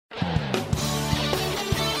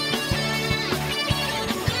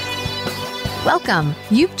Welcome.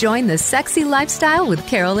 You've joined the Sexy Lifestyle with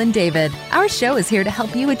Carol and David. Our show is here to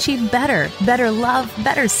help you achieve better love,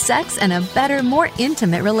 better sex, and a better, more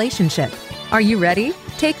intimate relationship. Are you ready?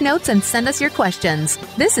 Take notes and send us your questions.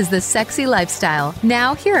 This is the Sexy Lifestyle.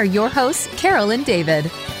 Now, here are your hosts, Carol and David.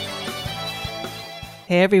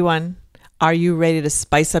 Hey everyone. Are you ready to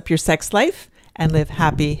spice up your sex life and live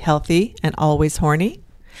happy, healthy, and always horny?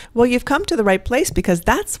 Well, you've come to the right place because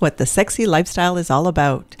that's what the Sexy Lifestyle is all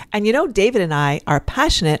about. And you know, David and I are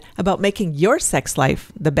passionate about making your sex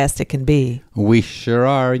life the best it can be. We sure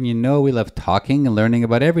are. And you know, we love talking and learning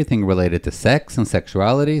about everything related to sex and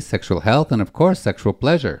sexuality, sexual health, and of course, sexual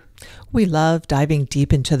pleasure. We love diving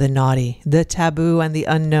deep into the naughty, the taboo, and the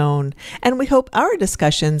unknown. And we hope our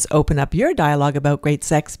discussions open up your dialogue about great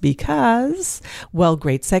sex because, well,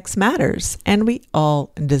 great sex matters and we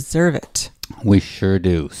all deserve it. We sure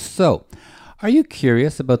do. So, are you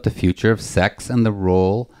curious about the future of sex and the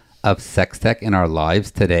role of sex tech in our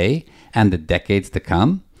lives today and the decades to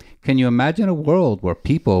come? Can you imagine a world where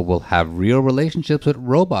people will have real relationships with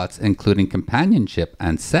robots, including companionship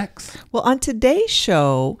and sex? Well, on today's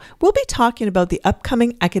show, we'll be talking about the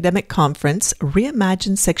upcoming academic conference,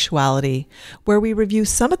 Reimagine Sexuality, where we review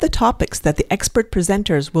some of the topics that the expert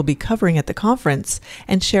presenters will be covering at the conference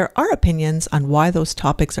and share our opinions on why those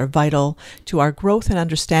topics are vital to our growth and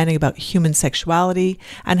understanding about human sexuality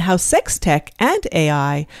and how sex tech and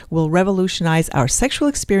AI will revolutionize our sexual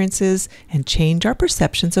experiences and change our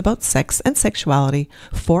perceptions about sex and sexuality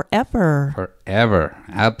forever. Forever.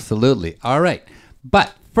 Absolutely. All right.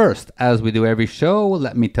 But first, as we do every show,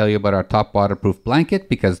 let me tell you about our top waterproof blanket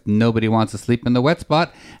because nobody wants to sleep in the wet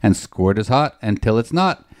spot and squirt is hot until it's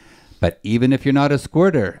not. But even if you're not a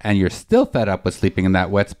squirter and you're still fed up with sleeping in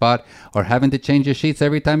that wet spot or having to change your sheets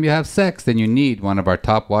every time you have sex, then you need one of our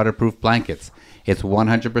top waterproof blankets. It's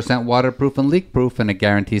 100% waterproof and leak-proof, and it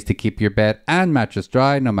guarantees to keep your bed and mattress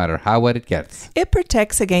dry no matter how wet it gets. It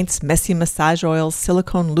protects against messy massage oils,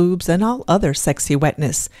 silicone lubes, and all other sexy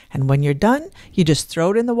wetness. And when you're done, you just throw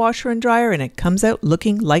it in the washer and dryer and it comes out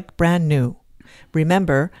looking like brand new.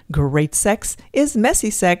 Remember, great sex is messy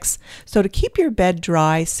sex. So to keep your bed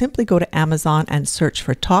dry, simply go to Amazon and search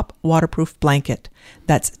for Top Waterproof Blanket.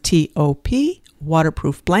 That's T-O-P,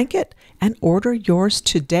 waterproof blanket, and order yours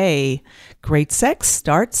today. Great sex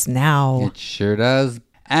starts now. It sure does.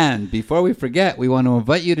 And before we forget, we want to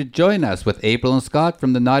invite you to join us with April and Scott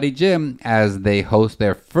from the Naughty Gym as they host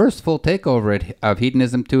their first full takeover of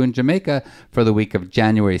Hedonism 2 in Jamaica for the week of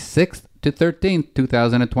January 6th to 13th,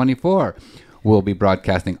 2024. We'll be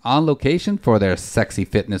broadcasting on location for their Sexy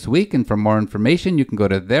Fitness Week. And for more information, you can go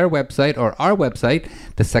to their website or our website,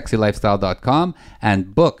 thesexylifestyle.com,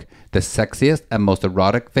 and book the sexiest and most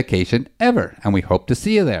erotic vacation ever. And we hope to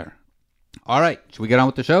see you there. All right. Should we get on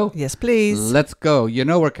with the show? Yes, please. Let's go. You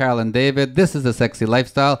know, we're Carol and David. This is The Sexy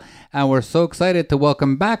Lifestyle. And we're so excited to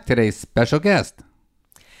welcome back today's special guest.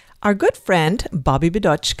 Our good friend, Bobbi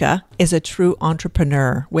Bidochka, is a true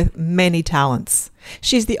entrepreneur with many talents.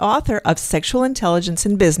 She's the author of Sexual Intelligence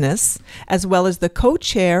in Business, as well as the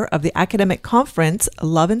co-chair of the academic conference,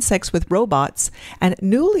 Love and Sex with Robots, and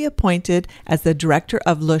newly appointed as the director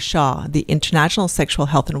of Le Shaw, the International Sexual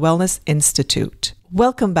Health and Wellness Institute.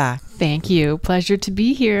 Welcome back. Thank you. Pleasure to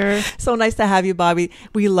be here. So nice to have you, Bobbi.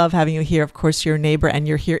 We love having you here. Of course, you're a neighbor and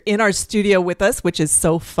you're here in our studio with us, which is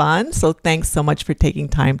so fun. So thanks so much for taking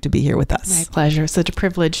time to be here with us. My pleasure. Such a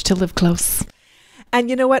privilege to live close. And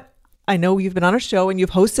you know what? I know you've been on our show and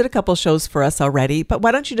you've hosted a couple shows for us already, but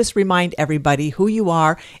why don't you just remind everybody who you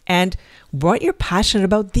are and what you're passionate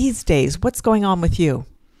about these days? What's going on with you?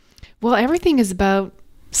 Well, everything is about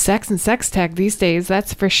sex and sex tech these days,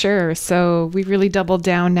 that's for sure. So we really doubled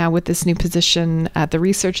down now with this new position at the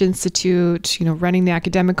Research Institute, running the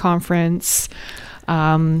academic conference.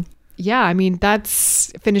 That's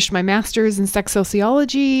finished my master's in sex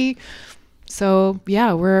sociology. So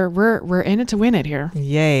yeah, we're in it to win it here.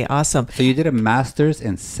 Yay, awesome. So you did a master's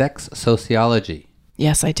in sex sociology.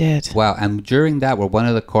 Yes, I did. Wow. And during that, were one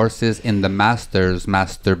of the courses in the master's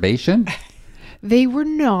masturbation? They were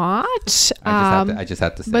not. I just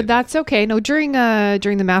had to say. But that's okay. No, during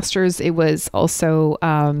the master's, it was also,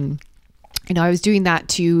 I was doing that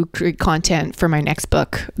to create content for my next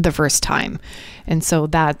book the first time, and so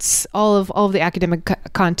that's all of the academic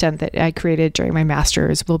content that I created during my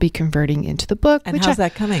master's will be converting into the book. And how's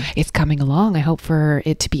that coming? It's coming along. I hope for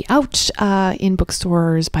it to be out in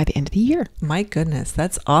bookstores by the end of the year. My goodness,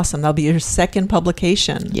 that's awesome. That'll be your second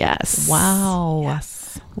publication. Yes. Wow. Yes.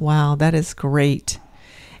 Wow, that is great.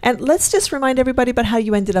 And let's just remind everybody about how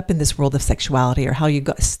you ended up in this world of sexuality, or how you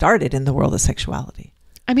got started in the world of sexuality.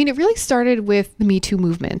 I mean, it really started with the Me Too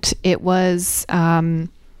movement. It was,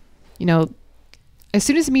 as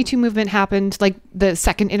soon as the Me Too movement happened, like the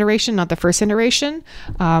second iteration, not the first iteration,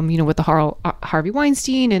 with the Harvey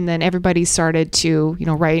Weinstein, and then everybody started to,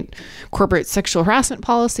 write corporate sexual harassment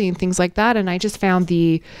policy and things like that. And I just found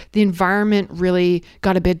the environment really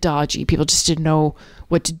got a bit dodgy. People just didn't know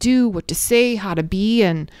what to do, what to say, how to be,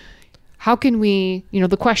 and how can we,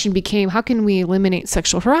 the question became, how can we eliminate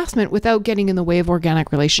sexual harassment without getting in the way of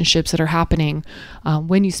organic relationships that are happening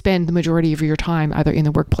when you spend the majority of your time either in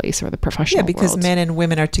the workplace or the professional world? Yeah, because men and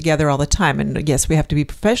women are together all the time. And yes, we have to be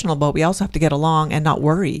professional, but we also have to get along and not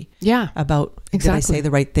worry about, did I say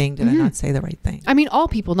the right thing? Did I not say the right thing? I mean, all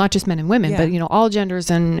people, not just men and women, but, all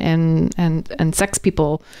genders and sex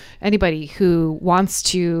people, anybody who wants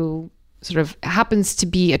to sort of happens to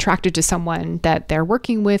be attracted to someone that they're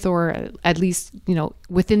working with, or at least,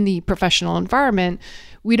 within the professional environment,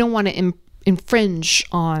 we don't want to infringe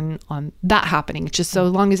on that happening. Just so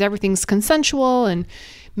long as everything's consensual and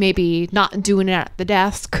maybe not doing it at the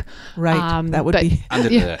desk. Right. That would be under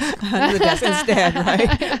the desk. Under the desk instead,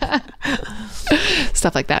 right?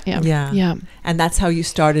 Stuff like that. Yeah. Yeah. And that's how you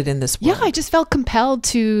started in this world. Yeah, I just felt compelled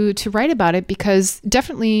to write about it because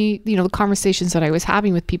definitely, the conversations that I was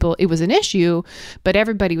having with people, it was an issue, but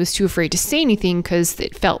everybody was too afraid to say anything because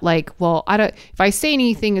it felt like, well, if I say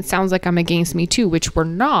anything, it sounds like I'm against Me Too, which we're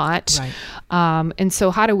not. Right. And so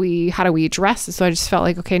how do we address this? So I just felt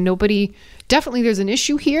like, okay, definitely there's an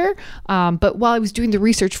issue here. But while I was doing the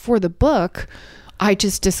research for the book, I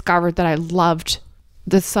just discovered that I loved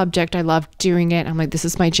the subject. I loved doing it. I'm like, this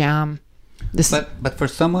is my jam. But for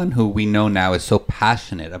someone who we know now is so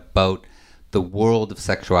passionate about the world of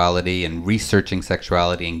sexuality and researching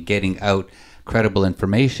sexuality and getting out credible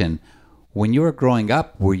information, when you were growing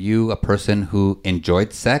up, were you a person who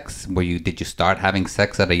enjoyed sex? Did you start having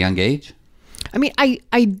sex at a young age? I mean,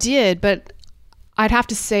 I did, but I'd have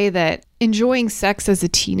to say that enjoying sex as a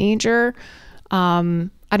teenager,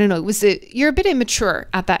 I don't know, you're a bit immature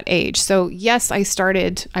at that age. So yes, I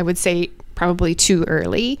started, I would say probably too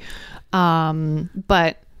early.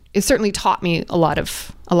 But it certainly taught me a lot of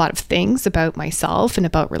things about myself and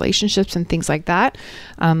about relationships and things like that.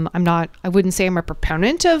 I wouldn't say I'm a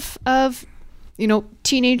proponent of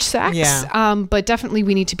teenage sex, but definitely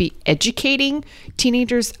we need to be educating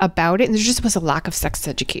teenagers about it. And there just was a lack of sex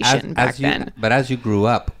education back then. But as you grew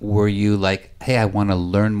up, were you like, hey, I want to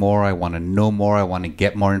learn more, I want to know more, I want to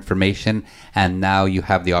get more information, and now you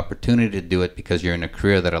have the opportunity to do it because you're in a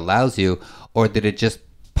career that allows you? Or did it just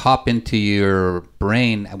pop into your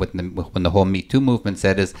brain when the whole Me Too movement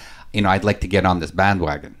said I'd like to get on this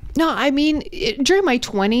bandwagon? No, I mean, during my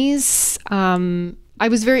 20s, I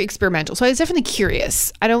was very experimental. So I was definitely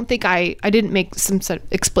curious. I don't think I didn't make some sort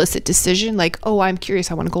of explicit decision like, oh, I'm curious,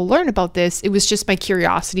 I want to go learn about this. It was just my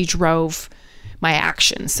curiosity drove my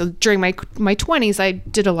actions. So during my 20s, I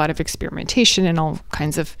did a lot of experimentation and all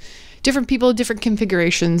kinds of different people, different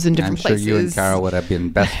configurations in different places. I'm sure you and Carol would have been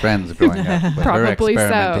best friends growing up. With Probably her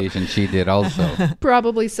experimentation, she did also.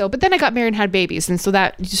 Probably so. But then I got married and had babies. And so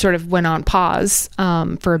that sort of went on pause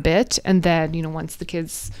for a bit. And then, once the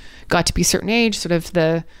kids got to be a certain age, sort of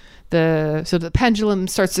the pendulum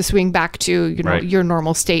starts to swing back to, your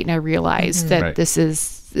normal state. And I realized that this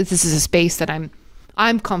is a space that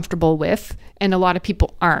I'm comfortable with and a lot of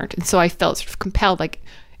people aren't. And so I felt sort of compelled, like,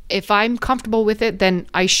 if I'm comfortable with it, then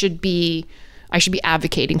I should be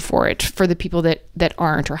advocating for it for the people that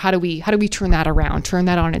aren't. Or how do we turn that around, turn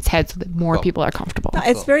that on its head so that more people are comfortable?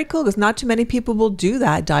 It's very cool because not too many people will do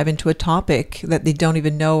that, dive into a topic that they don't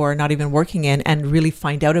even know or not even working in and really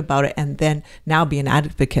find out about it and then now be an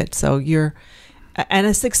advocate. So you're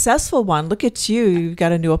a successful one. Look at you. You've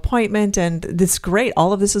got a new appointment and it's great.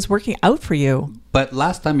 All of this is working out for you. But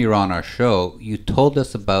last time you were on our show, you told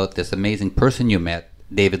us about this amazing person you met,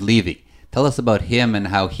 David Levy. Tell us about him and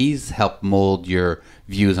how he's helped mold your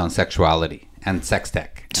views on sexuality and sex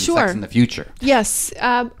tech and sex in the future. Yes.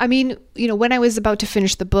 I mean, when I was about to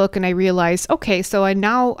finish the book and I realized, okay, so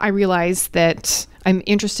I realize that I'm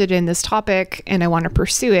interested in this topic and I want to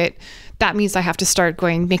pursue it. That means I have to start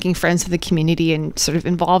making friends with the community and sort of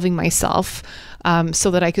involving myself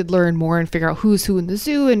so that I could learn more and figure out who's who in the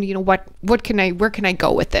zoo and, where can I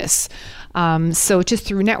go with this? So just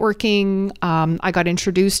through networking, I got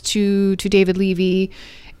introduced to David Levy,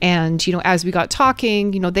 and as we got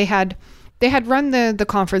talking, they had run the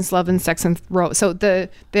conference Love and Sex and Robots. So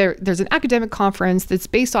there's an academic conference that's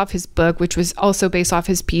based off his book, which was also based off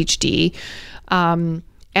his PhD, and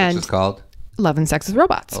which is called Love and Sex with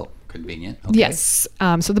Robots. Oh, convenient. Okay. Yes.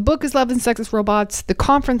 So the book is Love and Sex with Robots. The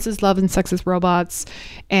conference is Love and Sex with Robots.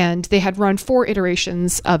 And they had run 4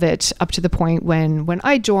 iterations of it up to the point when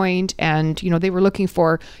I joined. And, they were looking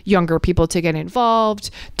for younger people to get involved,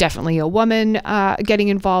 definitely a woman getting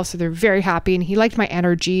involved. So they're very happy. And he liked my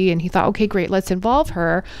energy. And he thought, okay, great, let's involve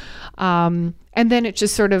her. And then it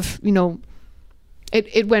just sort of,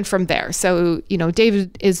 it went from there. So,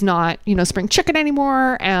 David is not, spring chicken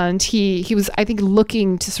anymore. And he was, I think,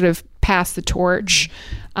 looking to sort of pass the torch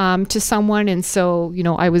to someone. And so,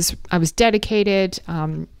 I was dedicated.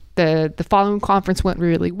 The following conference went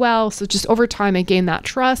really well. So just over time, I gained that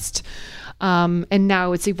trust. And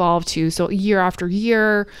now it's evolved so year after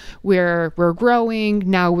year, we're growing.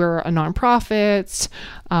 Now we're a nonprofit.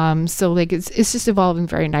 So it's just evolving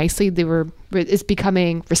very nicely. It's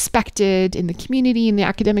becoming respected in the community, in the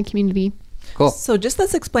academic community. Cool. So just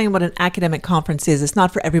let's explain what an academic conference is. It's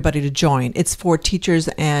not for everybody to join. It's for teachers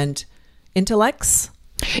and intellects.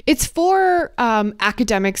 It's for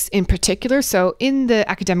academics in particular. So in the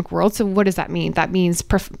academic world, so what does that mean? That means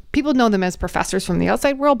people know them as professors from the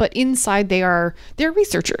outside world, but inside they're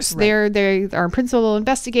researchers. Right. They are principal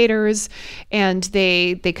investigators, and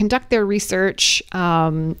they conduct their research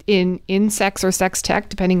in sex or sex tech,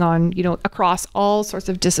 depending on across all sorts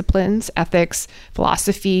of disciplines: ethics,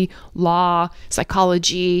 philosophy, law,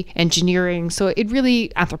 psychology, engineering. So it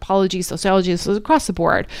really anthropology, sociology, so across the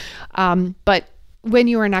board. But when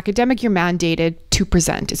you're an academic, you're mandated to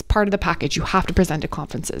present. It's part of the package. You have to present at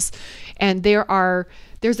conferences. And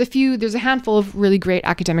there's a handful of really great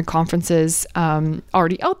academic conferences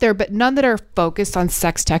already out there, but none that are focused on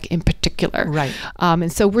sex tech in particular. Right.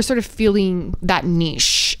 And so we're sort of feeling that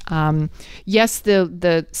niche. Yes,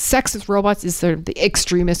 the sex with robots is sort of the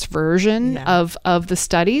extremist version of the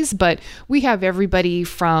studies, but we have everybody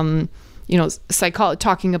from,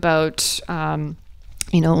 talking about,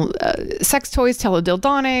 sex toys,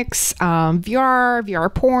 teledildonics,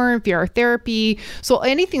 VR porn, VR therapy. So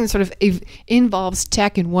anything that sort of involves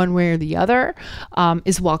tech in one way or the other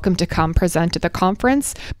is welcome to come present at the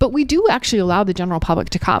conference. But we do actually allow the general public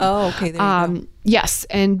to come. Oh, okay. There you go. Yes.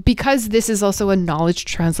 And because this is also a knowledge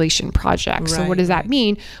translation project. So what does that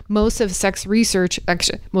mean? Most of sex research,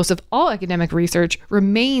 actually, most of all academic research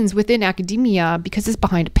remains within academia because it's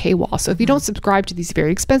behind a paywall. So if you don't subscribe to these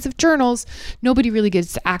very expensive journals, nobody really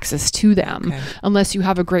gets access to them unless you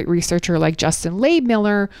have a great researcher like Justin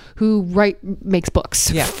Leibmiller, who makes books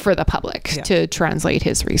for the public to translate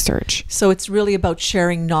his research. So it's really about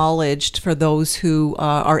sharing knowledge for those who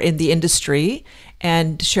are in the industry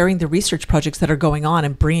and sharing the research projects that are going on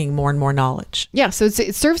and bringing more and more knowledge. Yeah, so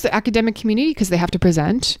it serves the academic community because they have to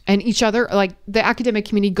present, and each other, like the academic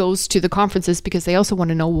community goes to the conferences because they also want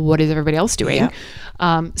to know what is everybody else doing.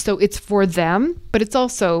 So it's for them, but it's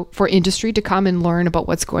also for industry to come and learn about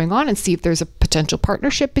what's going on and see if there's a potential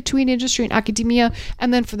partnership between industry and academia,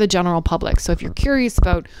 and then for the general public. So if you're curious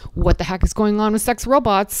about what the heck is going on with sex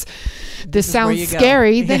robots, this sounds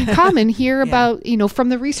scary, then come and hear about, from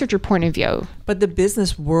the researcher point of view. But the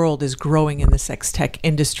business world is growing in the sex tech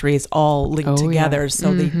industry. It's all linked together.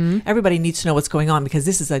 So everybody needs to know what's going on because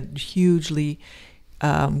this is a hugely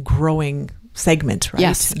growing segment, right?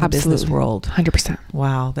 Yes, in the business world. 100%.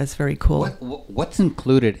 Wow, that's very cool. What's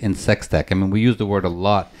included in sex tech? I mean, we use the word a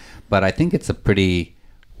lot, but I think it's a pretty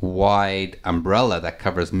wide umbrella that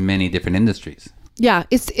covers many different industries. Yeah,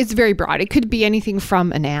 it's very broad. It could be anything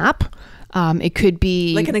from an app. It could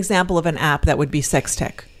be... Like an example of an app that would be sex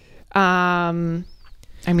tech. I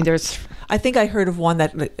think I heard of one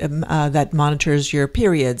that monitors your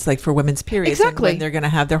periods, like for women's periods. Exactly. And when they're going to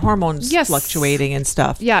have their hormones fluctuating and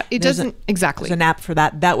stuff. Yeah, exactly. There's an app for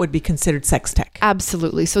that. That would be considered sex tech.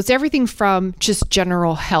 Absolutely. So it's everything from just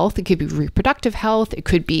general health. It could be reproductive health. It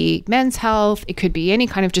could be men's health. It could be any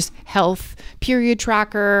kind of just health, period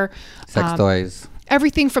tracker. Sex toys.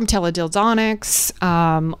 Everything from teledildonics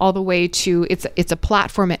all the way to it's a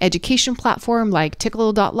platform, an education platform like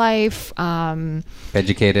tickle.life.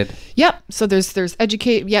 Educated. Yep. So there's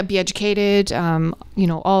educate. Yeah, be educated.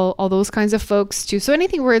 All those kinds of folks too. So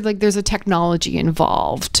anything where like there's a technology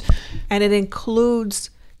involved, and it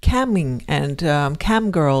includes camming and cam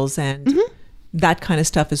girls and. That kind of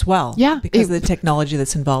stuff as well. Yeah. Because of the technology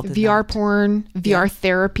that's involved in VR that. porn, VR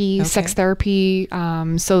therapy, sex therapy.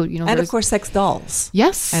 And of course, sex dolls.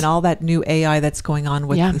 Yes. And all that new AI that's going on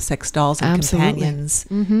with the sex dolls and companions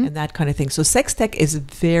and that kind of thing. So sex tech is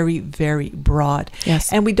very, very broad.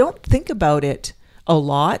 Yes. And we don't think about it a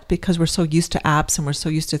lot because we're so used to apps and we're so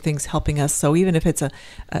used to things helping us. So even if it's a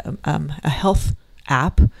health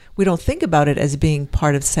app, we don't think about it as being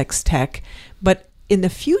part of sex tech. But in the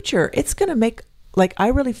future, it's going to make like, I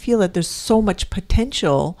really feel that there's so much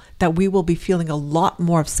potential that we will be feeling a lot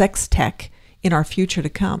more of sex tech in our future to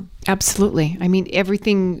come. Absolutely. I mean,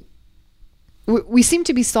 everything, we seem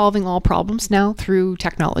to be solving all problems now through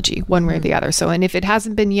technology, one way or the other. So, and if it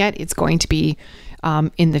hasn't been yet, it's going to be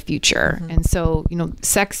in the future. And so,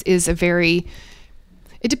 sex is it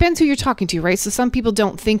depends who you're talking to, right? So some people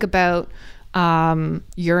don't think about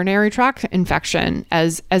urinary tract infection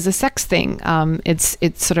as a sex thing.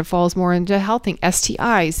 It sort of falls more into health thing,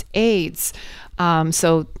 STIs, AIDS.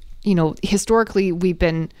 So, historically we've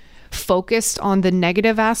been focused on the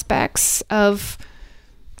negative aspects of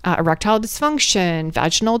erectile dysfunction,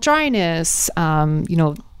 vaginal dryness,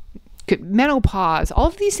 menopause. All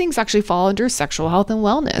of these things actually fall under sexual health and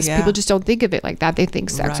wellness. Yeah. People just don't think of it like that. They think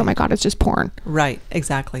sex, oh my God, it's just porn. Right,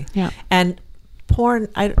 exactly. Yeah. And porn,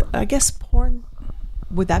 I guess porn,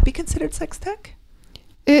 would that be considered sex tech?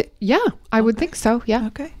 I would think so. Yeah.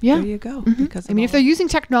 Okay. Yeah. There you go. Mm-hmm. Because I mean, if they're using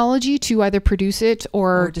technology to either produce it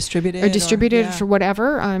or distribute it, or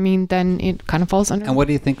whatever, I mean, then it kind of falls under. And what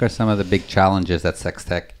do you think are some of the big challenges that sex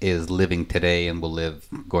tech is living today and will live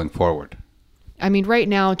going forward? I mean, right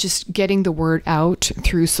now, just getting the word out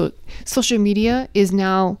through social media is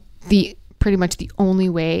now pretty much the only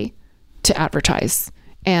way to advertise.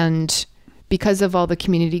 And because of all the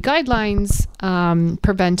community guidelines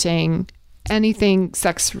preventing anything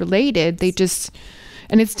sex related,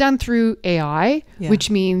 and it's done through AI, which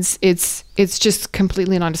means it's just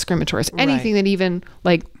completely non-discriminatory. So anything that even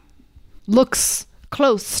like looks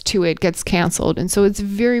close to it gets canceled. And so it's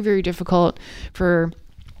very, very difficult for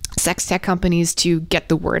sex tech companies to get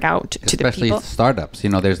the word out to the people. Especially startups.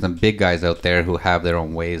 There's the big guys out there who have their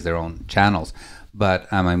own ways, their own channels.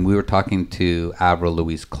 But we were talking to Avril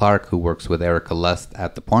Louise Clark, who works with Erica Lust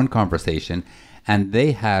at the Porn Conversation, and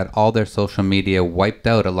they had all their social media wiped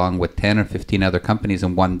out along with 10 or 15 other companies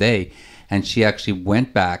in one day. And she actually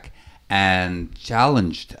went back and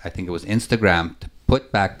challenged, I think it was Instagram, to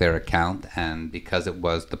put back their account. And because it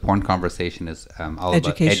was, the Porn Conversation is all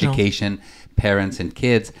about education, parents and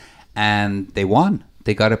kids, and they won.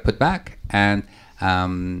 They got it put back. And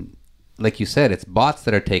like you said, it's bots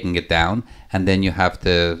that are taking it down, and then you have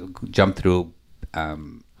to jump through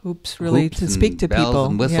hoops to speak to bells people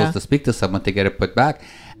and whistles to speak to someone to get it put back.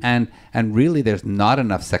 And really there's not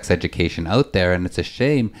enough sex education out there, and it's a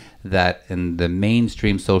shame that in the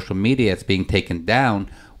mainstream social media it's being taken down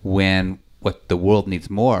when what the world needs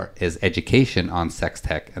more is education on sex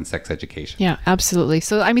tech and sex education. Yeah, absolutely.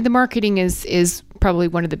 So, I mean, the marketing is probably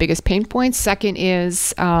one of the biggest pain points. Second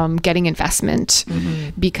is getting investment,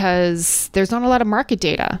 because there's not a lot of market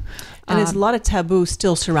data. And there's a lot of taboo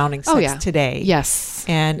still surrounding sex today. Yes.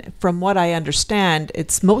 And from what I understand,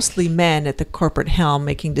 it's mostly men at the corporate helm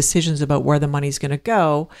making decisions about where the money's going to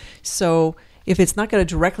go. So if it's not going to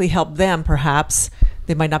directly help them, perhaps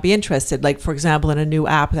they might not be interested. Like, for example, in a new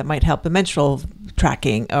app that might help the menstrual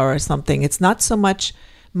tracking or something. It's not so much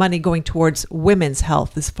money going towards women's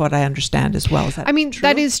health, is what I understand as well. Is that true?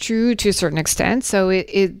 That is true to a certain extent. So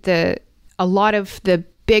a lot of the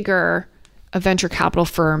bigger venture capital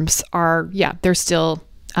firms are, they're still,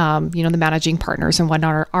 the managing partners and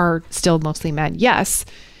whatnot are still mostly men. Yes.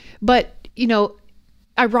 But,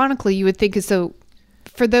 ironically, you would think as though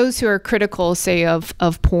for those who are critical, say, of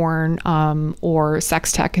porn or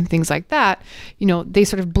sex tech and things like that, they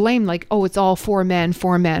sort of blame like, oh, it's all for men,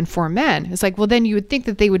 for men, for men. It's like, well, then you would think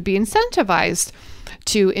that they would be incentivized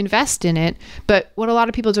to invest in it. But what a lot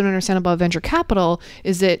of people don't understand about venture capital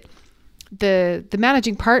is that the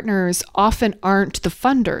managing partners often aren't the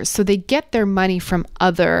funders. So they get their money from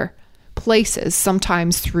other places,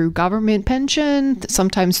 sometimes through government pension,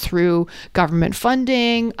 sometimes through government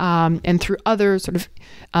funding, and through other sort of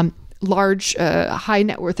large, high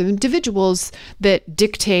net worth individuals that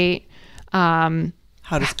dictate how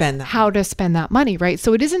to spend that money, right?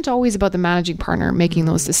 So it isn't always about the managing partner making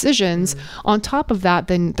those decisions. On top of that,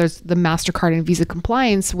 then there's the MasterCard and Visa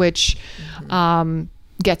compliance, which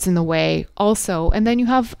gets in the way also. And then you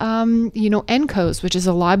have, NCOs, which is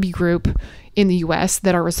a lobby group in the U.S.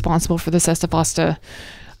 that are responsible for the SESTA-FOSTA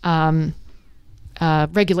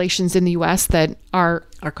regulations in the U.S. that are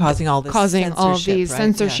causing all of these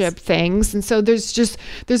censorship things. And so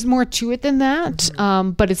there's more to it than that,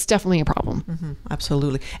 but it's definitely a problem.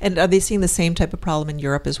 Absolutely. And are they seeing the same type of problem in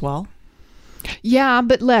Europe as well? Yeah,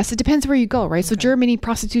 but less. It depends where you go, right? Okay. So Germany,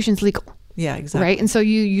 prostitution's legal. Yeah, exactly. Right. And so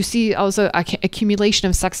you see also accumulation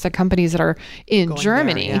of sex tech companies that are in Going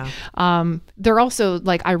Germany. there, yeah. They're also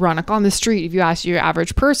like ironic on the street. If you ask your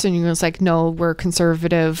average person, you're just like, no, we're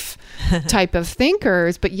conservative type of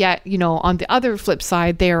thinkers. But yet, on the other flip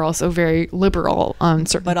side, they are also very liberal on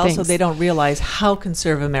certain things. But also they don't realize how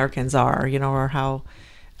conservative Americans are, or how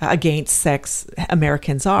against sex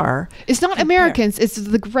Americans are. It's not Americans, it's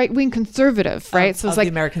the right-wing conservative, right? So it's like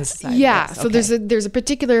the American society. Yeah. Yes, so there's a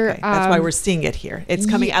particular that's why we're seeing it here. It's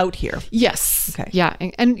coming out here. Yes. Okay. Yeah.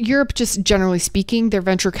 And Europe, just generally speaking, their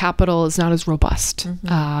venture capital is not as robust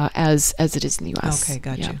as it is in the US. Okay,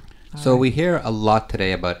 got you. So we hear a lot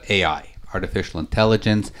today about AI, artificial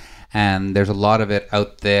intelligence, and there's a lot of it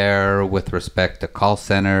out there with respect to call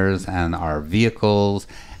centers and our vehicles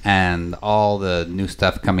and all the new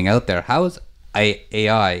stuff coming out there. How is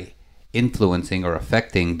AI influencing or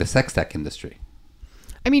affecting the sex tech industry?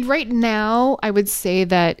 I mean, right now, I would say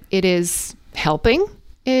that it is helping.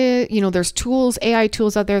 There's tools, AI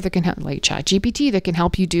tools out there that can help, like ChatGPT, that can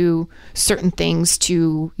help you do certain things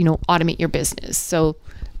to, automate your business. So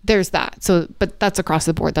there's that. So, but that's across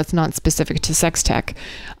the board. That's not specific to sex tech.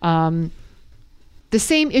 The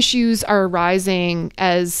same issues are arising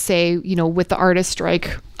as, say, with the artist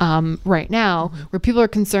strike right now, where people are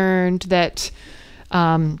concerned that,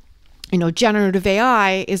 generative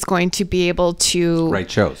AI is going to be able to write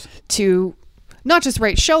shows, to not just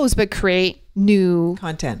write shows, but create new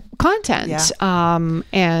content, yeah.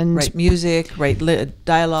 And write music, write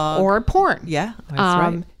dialogue, or porn. Yeah, that's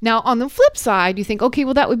right. Now, on the flip side, you think, okay,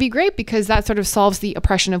 well, that would be great because that sort of solves the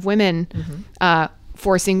oppression of women.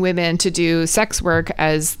 Forcing women to do sex work,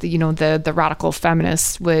 as the radical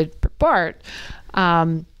feminists would purport.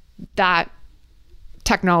 That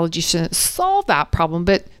technology shouldn't solve that problem,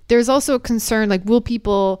 but there's also a concern, like, will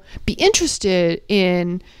people be interested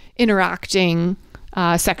in interacting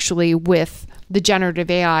sexually with the generative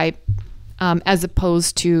AI as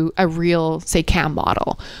opposed to a real, say, cam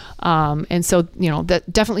model? And so, that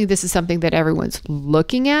definitely this is something that everyone's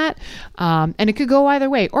looking at. And it could go either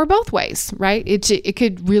way or both ways, right? It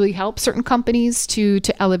could really help certain companies to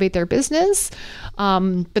elevate their business.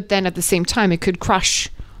 But then at the same time, it could crush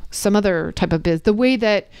some other type of business. The way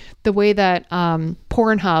that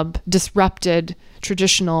Pornhub disrupted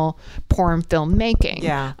traditional porn filmmaking.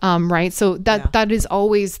 Yeah. Right. So that is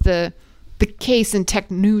always the case in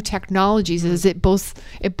new technologies, is it both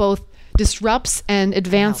disrupts and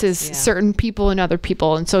advances certain people and other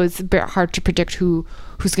people, and so it's a bit hard to predict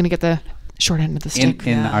who's going to get the short end of the stick.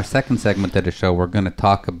 In our second segment of the show, we're going to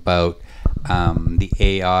talk about the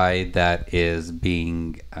AI that is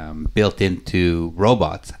being built into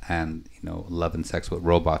robots, and Love and Sex with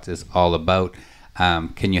Robots is all about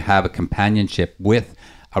can you have a companionship with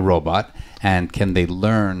a robot, and can they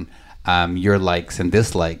learn your likes and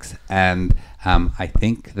dislikes? And I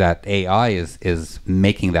think that AI is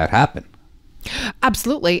making that happen.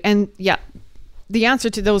 Absolutely. And yeah, the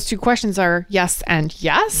answer to those two questions are yes and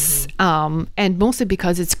yes, and mostly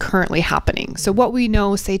because it's currently happening. So what we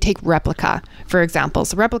know, say, take Replica, for example.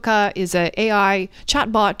 So Replica is an AI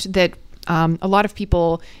chatbot that a lot of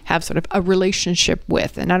people have sort of a relationship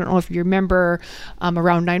with. And I don't know if you remember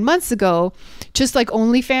around 9 months ago, just like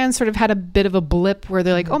OnlyFans sort of had a bit of a blip where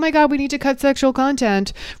they're like, oh my God, we need to cut sexual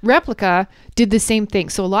content. Replica did the same thing.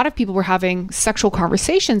 So a lot of people were having sexual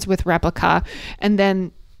conversations with Replica, and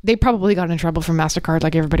then they probably got in trouble from MasterCard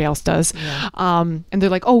like everybody else does. Yeah. And they're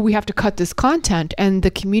like, oh, we have to cut this content. And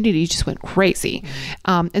the community just went crazy.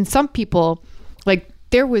 And some people, like,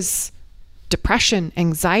 there was depression,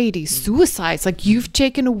 anxiety, suicides. Like, you've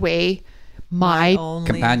taken away my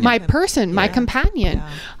companion. my person, my companion.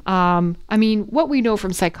 Yeah. I mean, what we know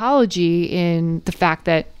from psychology, in the fact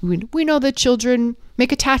that we know that children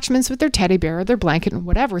make attachments with their teddy bear or their blanket and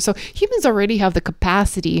whatever. So humans already have the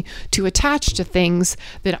capacity to attach to things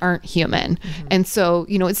that aren't human. And so,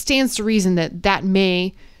 it stands to reason that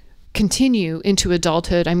may continue into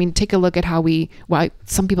adulthood. I mean, take a look at why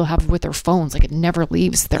some people have with their phones, like it never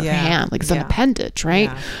leaves their hand, like it's an appendage, right?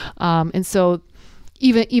 Yeah. And so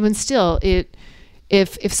even still,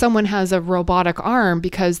 if someone has a robotic arm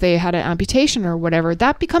because they had an amputation or whatever,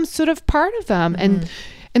 that becomes sort of part of them.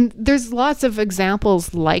 And there's lots of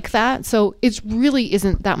examples like that. So it really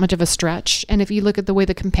isn't that much of a stretch. And if you look at the way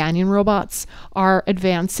the companion robots are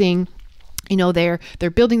advancing, they're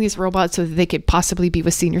building these robots so that they could possibly be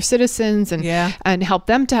with senior citizens and help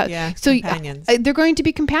them to. So companions. They're going to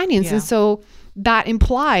be companions. Yeah. And so that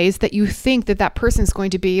implies that you think that that person is going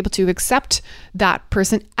to be able to accept that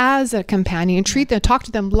person as a companion, treat them, talk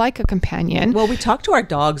to them like a companion. Well, we talk to our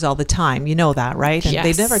dogs all the time. You know that, right? And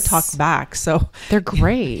Yes. they never talk back. So They're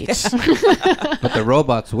great. But the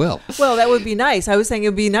robots will. well, that would be nice. I was saying it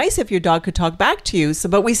would be nice if your dog could talk back to you. So,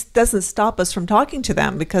 but doesn't stop us from talking to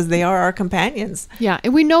them because they are our companions. Yeah,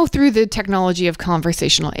 and we know through the technology of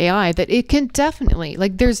conversational AI that it can definitely,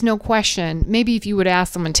 like, there's no question. Maybe if you would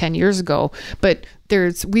ask someone 10 years ago, but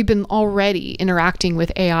we've been already interacting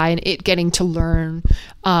with AI and it getting to learn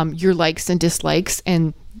your likes and dislikes,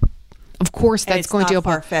 and of course that's going to not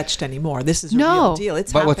far-fetched anymore. This is a No. real deal.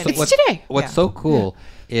 It's But happening. It's today. What's so cool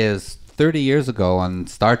is 30 years ago on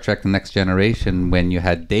Star Trek: The Next Generation, when you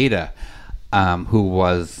had Data, who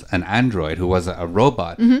was an android, who was a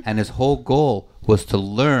robot, and his whole goal was to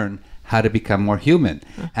learn how to become more human.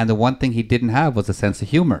 And the one thing he didn't have was a sense of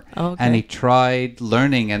humor. Okay. And he tried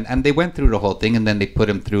learning, and they went through the whole thing, and then they put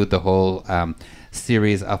him through the whole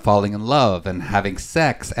series of falling in love and having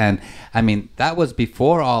sex. And I mean, that was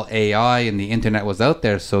before all AI and the internet was out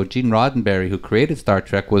there. So Gene Roddenberry, who created Star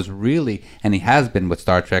Trek, was really, and he has been with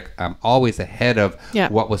Star Trek, always ahead of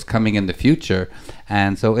what was coming in the future.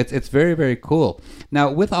 And so it's very, very cool.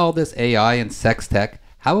 Now, with all this AI and sex tech,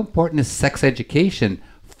 how important is sex education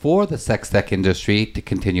for the sex tech industry to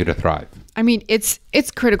continue to thrive? I mean, it's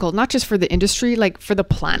critical, not just for the industry, like for the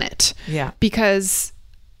planet. Yeah. Because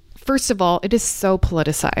first of all, it is so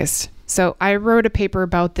politicized. So I wrote a paper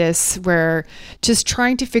about this where just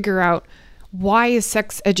trying to figure out why is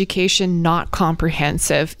sex education not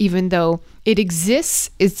comprehensive, even though it exists,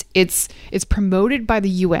 it's promoted by the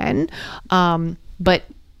UN, but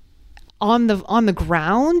on the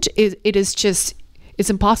ground, it is just, it's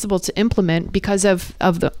impossible to implement because of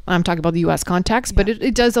the, I'm talking about the US context, but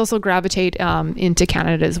it does also gravitate into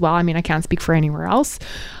Canada as well. I mean, I can't speak for anywhere else.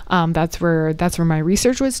 That's where my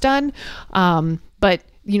research was done. But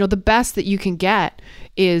you know, the best that you can get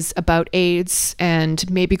is about AIDS and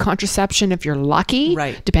maybe contraception if you're lucky,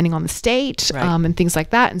 right, depending on the state, right, and things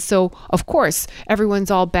like that. And so, of course,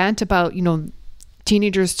 everyone's all bent about, you know,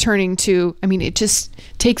 teenagers turning to, I mean, it just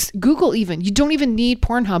takes Google even. You don't even need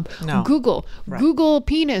Pornhub. No. Google. Right. Google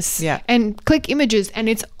penis and click images and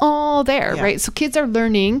it's all there, right? So kids are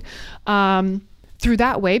learning through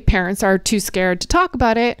that way. Parents are too scared to talk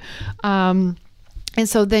about it. And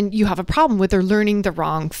so then you have a problem with they're learning the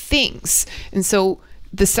wrong things. And so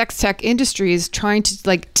the sex tech industry is trying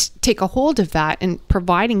to take a hold of that and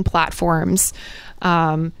providing platforms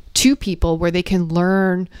to people where they can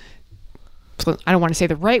learn, I don't want to say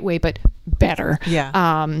the right way, but better.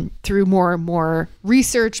 Through more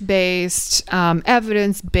research-based,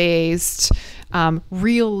 evidence-based,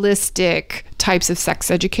 realistic types of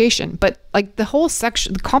sex education. But like the whole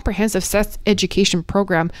section, the comprehensive sex education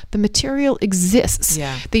program, the material exists.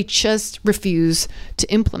 They just refuse to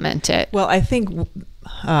implement it. Well, I think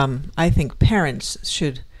parents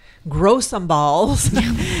should grow some balls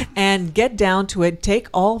and get down to it. Take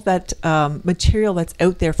all that material that's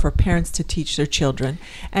out there for parents to teach their children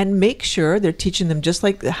and make sure they're teaching them just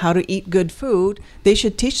like how to eat good food. They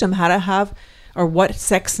should teach them how to have, or what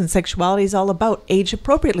sex and sexuality is all about, age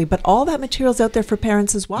appropriately. But all that material's out there for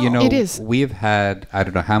parents as well. You know, it is. We've had, I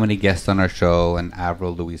don't know how many guests on our show, and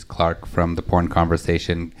Avril Louise Clark from the Porn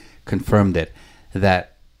Conversation confirmed it,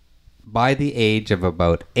 that by the age of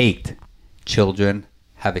about 8, children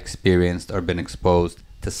have experienced or been exposed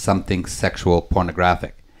to something sexual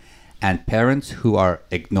pornographic. And parents who are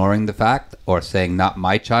ignoring the fact or saying, not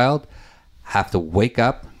my child, have to wake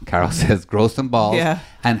up, Carol says, grow some balls,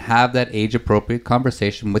 and have that age-appropriate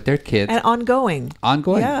conversation with their kids. And ongoing.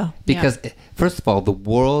 Because first of all, the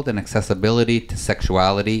world and accessibility to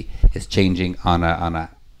sexuality is changing on a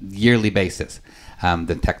yearly basis.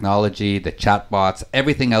 The technology, the chatbots,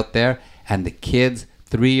 everything out there, and the kids,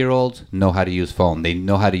 3-year-olds know how to use phone. They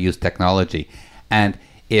know how to use technology. And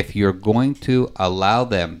if you're going to allow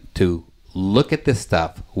them to look at this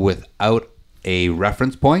stuff without a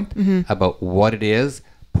reference point about what it is,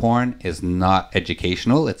 porn is not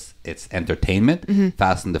educational. It's entertainment.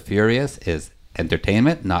 Fast and the Furious is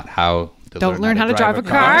entertainment, not how to learn how to drive a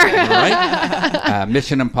car. Right?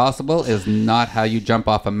 Mission Impossible is not how you jump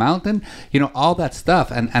off a mountain. You know, all that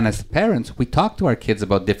stuff. And as parents, we talk to our kids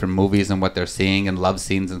about different movies and what they're seeing and love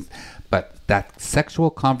scenes. But that sexual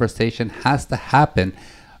conversation has to happen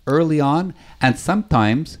early on. And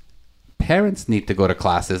sometimes parents need to go to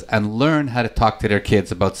classes and learn how to talk to their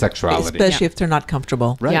kids about sexuality. Especially if they're not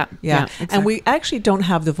comfortable. Right. Exactly. And we actually don't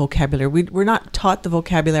have the vocabulary. We're not taught the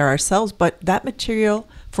vocabulary ourselves, but that material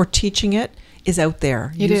for teaching it is out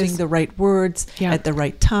there, It using is. the right words Yeah. at the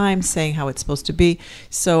right time, saying how it's supposed to be.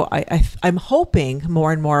 So I'm hoping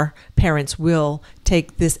more and more parents will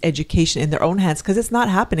take this education in their own hands, because it's not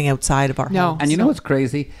happening outside of our No. homes. And you know what's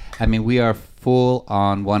crazy? I mean, we are full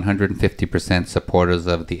on 150% supporters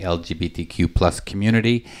of the LGBTQ plus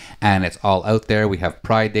community, and it's all out there. We have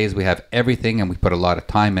Pride Days, we have everything, and we put a lot of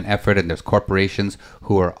time and effort, and there's corporations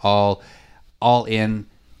who are all in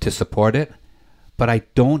to support it. But I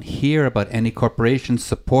don't hear about any corporations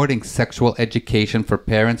supporting sexual education for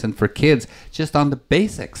parents and for kids, just on the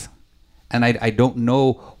basics. And I don't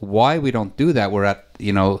know why we don't do that. We're at,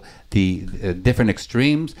 the different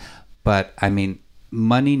extremes. But I mean,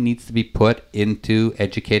 money needs to be put into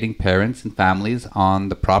educating parents and families on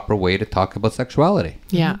the proper way to talk about sexuality.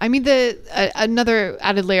 Yeah. I mean, another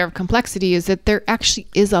added layer of complexity is that there actually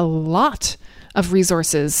is a lot of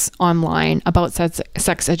resources online about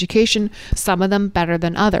sex education, some of them better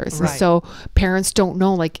than others. Right. And so parents don't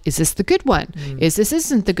know, like, is this the good one?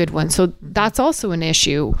 Isn't the good one? So that's also an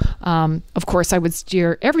issue. Of course, I would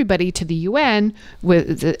steer everybody to the UN.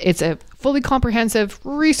 It's a fully comprehensive,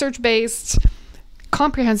 research-based,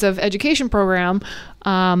 comprehensive education program.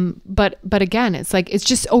 But again, it's like, it's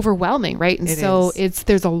just overwhelming, right? And there's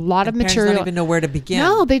a lot of material. Parents don't even know where to begin.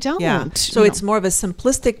 No, they don't. Yeah. So it's more of a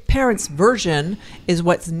simplistic parents version is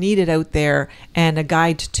what's needed out there, and a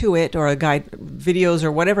guide to it, or a guide, videos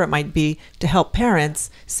or whatever it might be, to help parents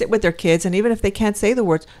sit with their kids. And even if they can't say the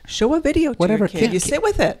words, show a video to your kid. You sit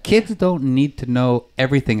with it. Kids don't need to know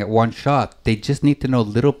everything at one shot. They just need to know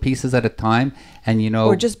little pieces at a time. And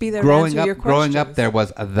or just be there to growing answer your up, growing up, questions. there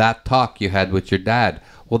was that talk you had with your dad.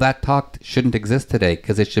 Well, that talk shouldn't exist today,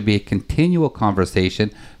 because it should be a continual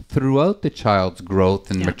conversation throughout the child's growth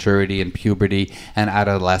and maturity and puberty and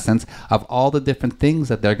adolescence, of all the different things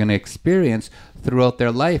that they're going to experience throughout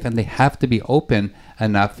their life. And they have to be open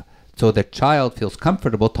enough so the child feels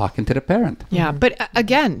comfortable talking to the parent. Yeah. But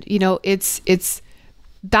again, it's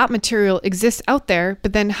that material exists out there,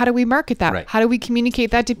 but then how do we market that? Right. How do we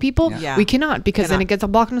communicate that to people? Yeah. We cannot, because then it gets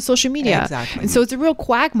blocked on social media. Exactly. And so it's a real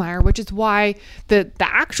quagmire, which is why the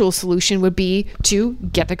actual solution would be to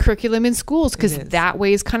get the curriculum in schools, because that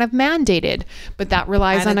way is kind of mandated. But that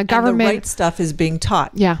relies on a government. And the right stuff is being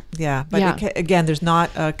taught. Yeah. Yeah. But again, there's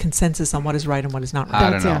not a consensus on what is right and what is not right. I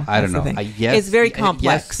don't know. That's the thing. It's very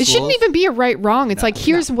complex. It shouldn't even be a right wrong. It's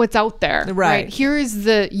here's what's out there. Right. Here is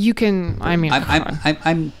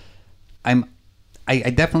I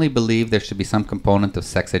definitely believe there should be some component of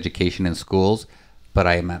sex education in schools, but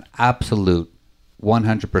I am an absolute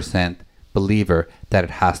 100% believer that it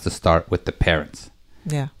has to start with the parents.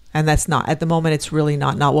 Yeah. And that's not, at the moment, it's really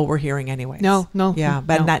not what we're hearing anyways. No. Yeah,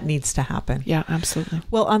 but no. that needs to happen. Yeah, absolutely.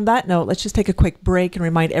 Well, on that note, let's just take a quick break and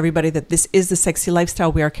remind everybody that this is The Sexy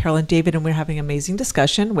Lifestyle. We are Carol and David, and we're having an amazing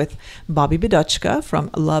discussion with Bobbi Bidochka from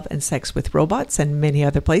Love and Sex with Robots and many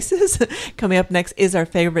other places. Coming up next is our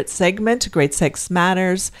favorite segment, Great Sex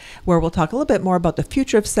Matters, where we'll talk a little bit more about the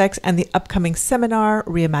future of sex and the upcoming seminar,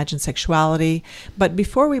 Reimagine Sexuality. But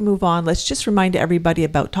before we move on, let's just remind everybody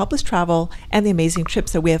about Topless Travel and the amazing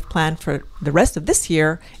trips that we have planned for the rest of this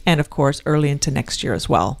year, and of course early into next year as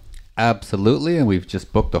well. Absolutely, and we've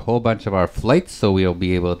just booked a whole bunch of our flights, so we'll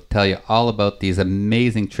be able to tell you all about these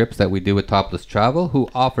amazing trips that we do with Topless Travel, who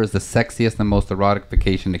offers the sexiest and most erotic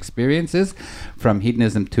vacation experiences, from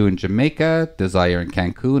Hedonism 2 in Jamaica, Desire in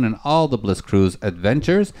Cancun, and all the Bliss Cruise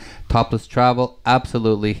adventures. Topless Travel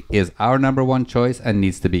absolutely is our number one choice and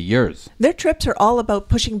needs to be yours. Their trips are all about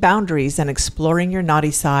pushing boundaries and exploring your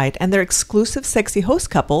naughty side, and their exclusive sexy host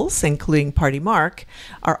couples, including Party Mark,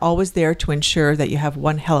 are always there to ensure that you have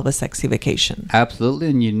one hell of a sexy vacation. Absolutely,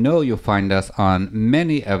 and you'll find us on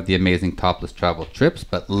many of the amazing Topless Travel trips,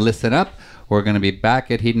 but listen up. We're going to be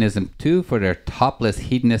back at Hedonism 2 for their Topless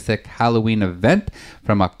Hedonistic Halloween event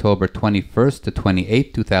from October 21st to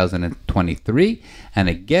 28th, 2023. And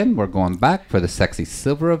again, we're going back for the Sexy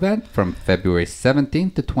Silver event from February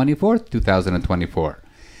 17th to 24th, 2024.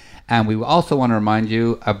 And we also want to remind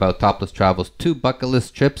you about Topless Travel's 2 bucket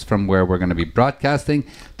list trips from where we're going to be broadcasting.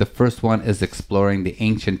 The first one is exploring the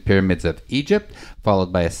ancient pyramids of Egypt,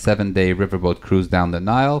 followed by a 7-day riverboat cruise down the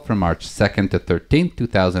Nile from March 2nd to 13th,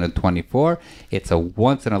 2024. It's a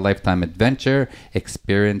once-in-a-lifetime adventure,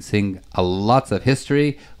 experiencing lots of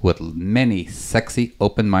history with many sexy,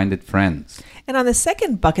 open-minded friends. And on the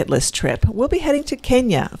second bucket list trip, we'll be heading to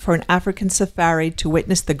Kenya for an African safari to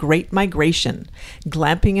witness the Great Migration,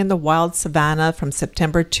 glamping in the wild savannah from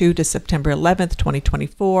September 2 to September 11th,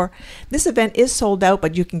 2024. This event is sold out,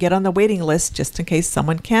 but you can get on the waiting list just in case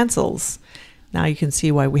someone cancels. Now you can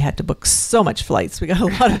see why we had to book so much flights. We got a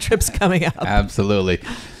lot of trips coming up. Absolutely.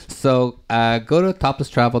 So go to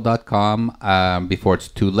toplesstravel.com before it's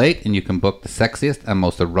too late, and you can book the sexiest and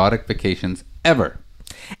most erotic vacations ever.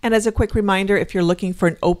 And as a quick reminder, if you're looking for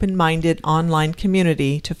an open-minded online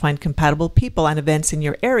community to find compatible people and events in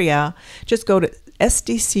your area, just go to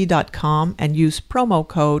sdc.com and use promo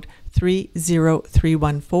code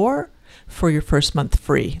 30314 for your first month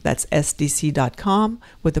free. That's sdc.com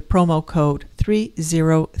with the promo code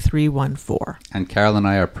 30314. And Carol and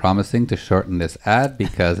I are promising to shorten this ad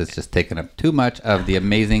because it's just taken up too much of the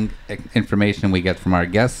amazing information we get from our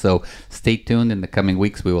guests. So stay tuned. In the coming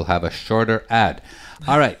weeks, we will have a shorter ad.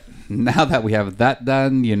 All right. Now that we have that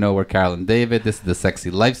done, you know we're Carol and David. This is The Sexy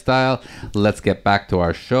Lifestyle. Let's get back to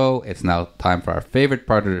our show. It's now time for our favorite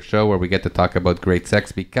part of the show where we get to talk about great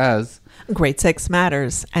sex because great sex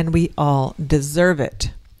matters, and we all deserve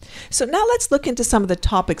it. So now let's look into some of the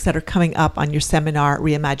topics that are coming up on your seminar,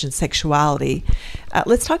 Reimagine Sexuality.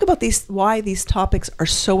 Let's talk about why these topics are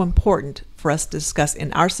so important for us to discuss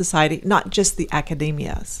in our society, not just the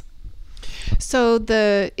academias. So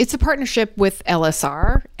it's a partnership with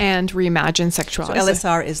LSR and Reimagine Sexuality. So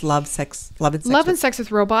LSR is Love and Sex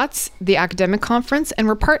with Robots, the academic conference, and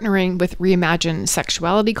we're partnering with Reimagine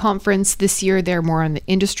Sexuality conference this year. They're more on the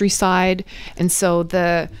industry side, and so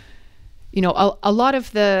a lot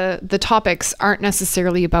of the topics aren't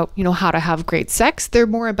necessarily about how to have great sex. They're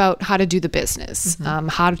more about how to do the business,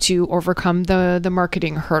 how to overcome the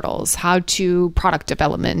marketing hurdles, how to product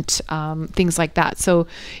development, things like that. So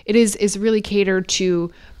it is really catered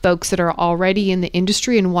to folks that are already in the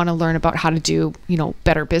industry and want to learn about how to do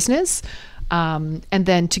better business. And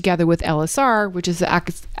then together with LSR, which is the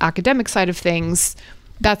academic side of things,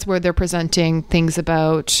 that's where they're presenting things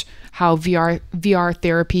about how VR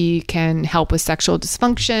therapy can help with sexual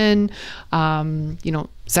dysfunction,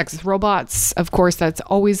 sex with robots. Of course, that's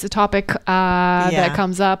always a topic that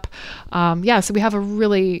comes up. So we have a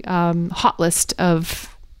really hot list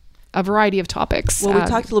of a variety of topics. Well, we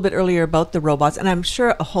talked a little bit earlier about the robots, and I'm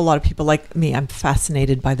sure a whole lot of people like me, I'm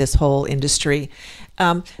fascinated by this whole industry.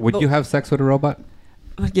 Would you have sex with a robot?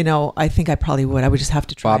 I think I probably would. I would just have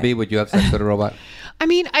to try. Bobbi, would you have sex with a robot? I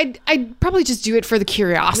mean, I'd probably just do it for the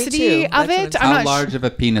curiosity of it. How large of a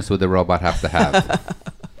penis would the robot have to have?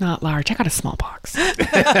 Not large. I got a small box.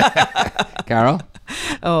 Carol?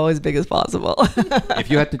 Oh, as big as possible. If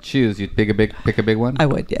you had to choose, you'd pick a big one? I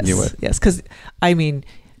would, yes. You would? Yes, because,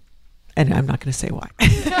 and I'm not going to say why.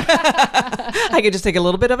 I could just take a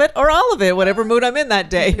little bit of it or all of it, whatever mood I'm in that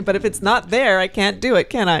day. But if it's not there, I can't do it,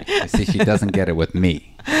 can I? I see, she doesn't get it with me.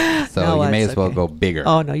 So you may as well go bigger.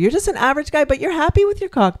 Oh, no, you're just an average guy, but you're happy with your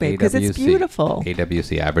cock, babe, because it's beautiful.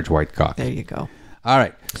 AWC, average white cock. There you go. All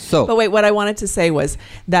right. But wait, what I wanted to say was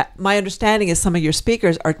that my understanding is some of your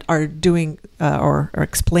speakers are doing or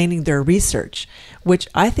explaining their research, which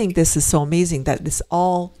I think this is so amazing that it's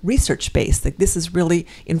all research based. Like this is really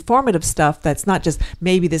informative stuff that's not just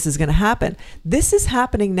maybe this is going to happen. This is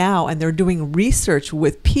happening now, and they're doing research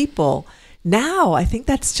with people now. I think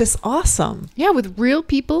that's just awesome. Yeah, with real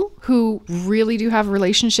people who really do have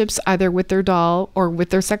relationships either with their doll or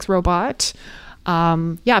with their sex robot.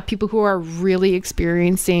 People who are really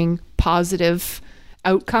experiencing positive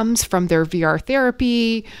outcomes from their VR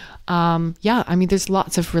therapy. There's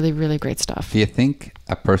lots of really, really great stuff. Do you think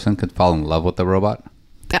a person could fall in love with the robot?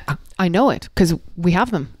 I know it because we have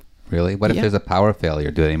them. Really? What if there's a power failure?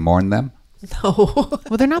 Do they mourn them? No.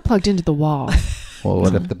 Well, they're not plugged into the wall. Well,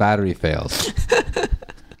 what if the battery fails?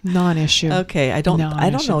 Non-issue. Okay, I don't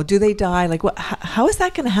know. Do they die? Like, what? How is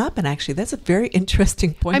that going to happen? Actually, that's a very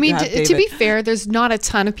interesting point. I mean, to be fair, there's not a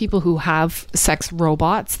ton of people who have sex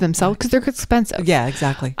robots themselves because they're expensive. Yeah,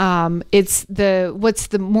 exactly. What's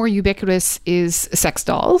the more ubiquitous is sex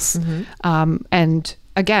dolls, and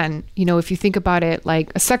again, if you think about it,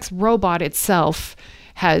 like a sex robot itself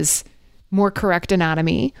has more correct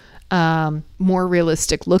anatomy, more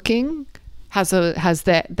realistic looking. Has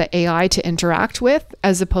the AI to interact with,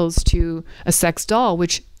 as opposed to a sex doll,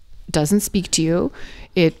 which doesn't speak to you.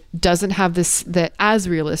 It doesn't have the as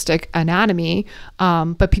realistic anatomy,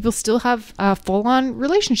 but people still have full on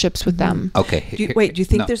relationships with them. Okay. Do you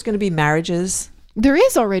think there's going to be marriages? There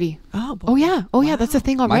is already. Oh, boy. Oh yeah. Oh yeah. That's a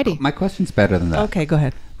thing already. My question's better than that. Okay, go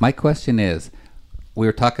ahead. My question is, we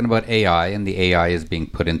were talking about AI, and the AI is being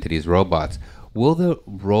put into these robots. Will the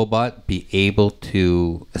robot be able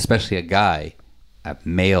to, especially a guy, a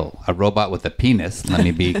male, a robot with a penis, let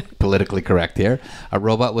me be politically correct here, a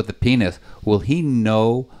robot with a penis, will he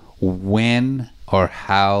know when or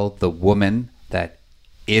how the woman that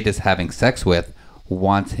it is having sex with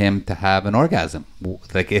wants him to have an orgasm?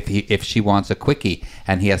 Like if she wants a quickie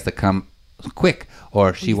and he has to come quick,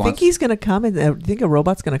 or she wants... Think he's going to come? And think a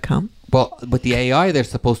robot's going to come? Well, with the AI, they're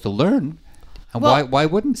supposed to learn. And why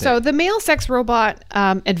wouldn't they? So the male sex robot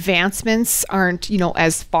advancements aren't,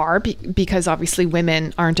 as far because obviously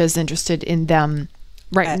women aren't as interested in them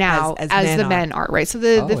right now as the men are, right? So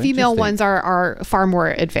the female ones are far more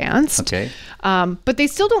advanced. Okay. But they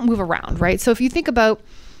still don't move around, right? So if you think about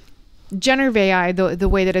generative AI, the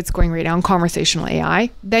way that it's going right now in conversational AI,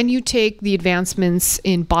 then you take the advancements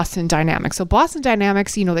in Boston Dynamics. So Boston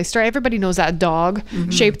Dynamics, everybody knows that dog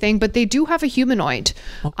shaped thing, but they do have a humanoid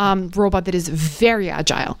robot that is very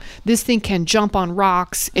agile. This thing can jump on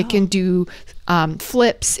rocks. It can do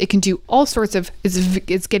flips. It can do all sorts of,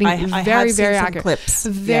 it's getting very, very accurate. Clips.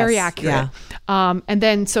 Very accurate. Yeah. And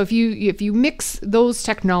then, so if you mix those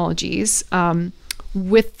technologies,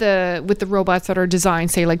 with the robots that are designed,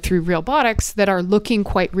 say like through Realbotics, that are looking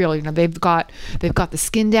quite real. They've got the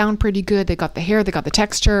skin down pretty good. They got the hair. They got the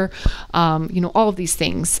texture. All of these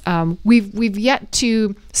things. We've yet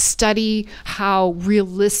to study how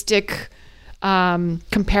realistic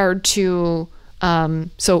compared to.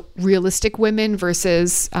 So realistic women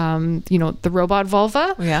versus, the robot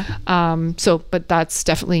vulva. Yeah. But that's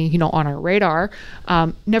definitely, on our radar.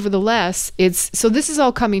 Nevertheless, so this is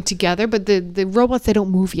all coming together, but the robots, they don't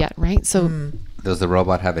move yet, right? So Does the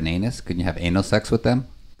robot have an anus? Can you have anal sex with them?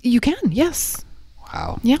 you can, yes.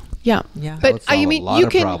 Wow. Yeah. But solve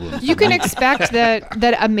you can expect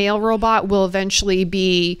that a male robot will eventually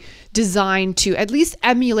be designed to at least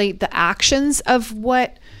emulate the actions of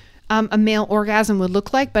what a male orgasm would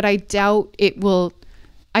look like, but I doubt it will.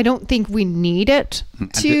 I don't think we need it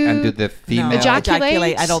to and do the female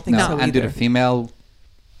ejaculate. I don't think so either. And do the female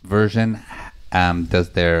version,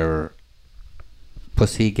 does their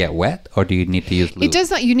pussy get wet, or do you need to use lube? It does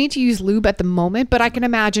not. You need to use lube at the moment, but I can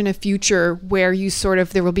imagine a future where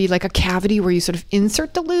there will be like a cavity where you sort of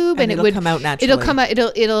insert the lube, and it'll come out naturally. It'll come out.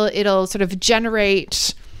 It'll sort of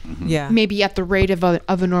generate. Yeah. Maybe at the rate of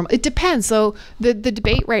a normal. It depends. So the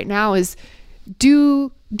debate right now is, do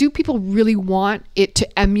people really want it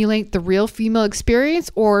to emulate the real female experience,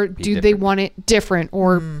 or do they want it different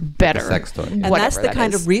or better? Like a sex toy. And that's the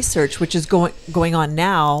kind of research which is going on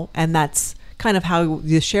now, and that's kind of how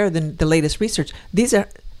you share the latest research. These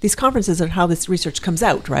conferences are how this research comes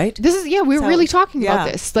out, right? This is we're really talking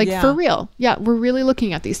about this, for real. Yeah, we're really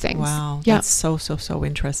looking at these things. Wow, that's so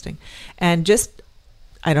interesting. And just,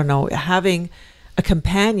 I don't know, having a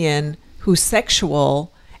companion who's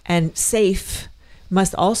sexual and safe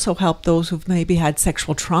must also help those who've maybe had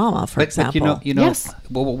sexual trauma, for example. But Yes.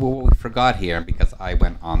 what we forgot here, because I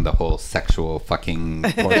went on the whole sexual fucking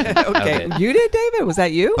portion of Okay, it. you did, David? Was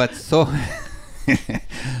that you? But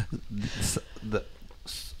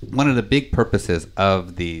one of the big purposes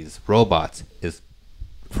of these robots is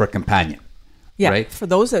for a companion. Yeah, right? for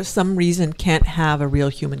those that for some reason can't have a real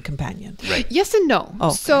human companion. Right. Yes and no.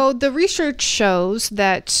 Okay. So the research shows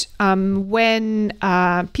that when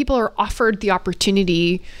people are offered the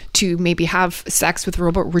opportunity to maybe have sex with a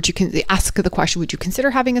robot, they ask the question, would you consider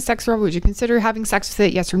having a sex robot? Would you consider having sex with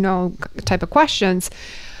it? Yes or no type of questions.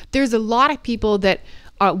 There's a lot of people that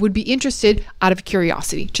would be interested out of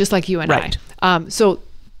curiosity, just like you and Right. I. So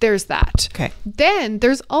there's that. Okay. Then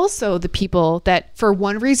there's also the people that, for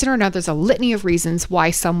one reason or another, there's a litany of reasons why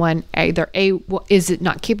someone either is it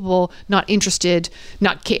not capable, not interested,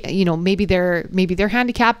 maybe they're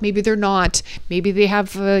handicapped, maybe they're not, maybe they have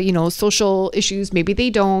social issues, maybe they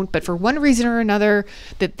don't, but for one reason or another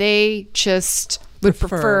that they just would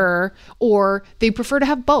prefer, or they prefer to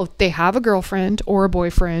have both. They have a girlfriend or a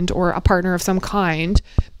boyfriend or a partner of some kind,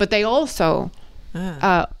 but they also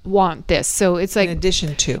want this. So it's like in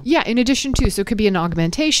addition to. So it could be an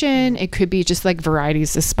augmentation. It could be just like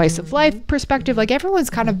varieties, the spice of life perspective. Like everyone's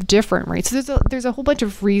kind of different, right? So there's a whole bunch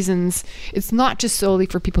of reasons. It's not just solely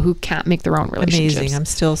for people who can't make their own relationships. Amazing. I'm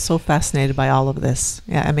still so fascinated by all of this.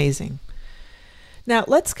 Yeah, amazing. Now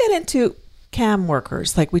let's get into cam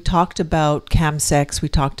workers. Like we talked about cam sex. We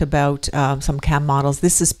talked about some cam models.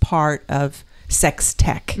 This is part of sex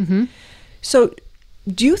tech. Mm-hmm. So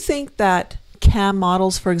do you think that cam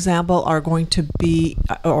models, for example, are going to be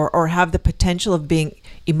or have the potential of being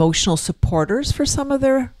emotional supporters for some of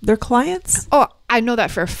their clients? Oh, I know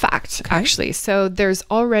that for a fact, actually. So there's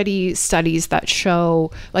already studies that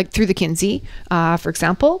show, like through the Kinsey, for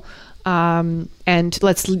example, and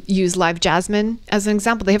let's use Live Jasmine as an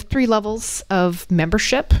example. They have 3 levels of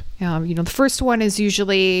membership. The first one is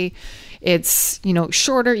usually It's,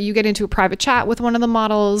 shorter. You get into a private chat with one of the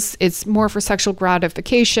models. It's more for sexual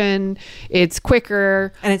gratification. It's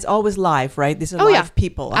quicker. And it's always live, right? These are live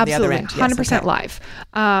people on the other end. 100% live.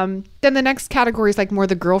 Then the next category is like more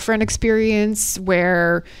the girlfriend experience,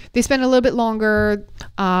 where they spend a little bit longer.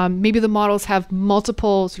 Maybe the models have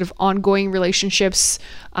multiple sort of ongoing relationships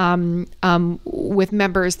with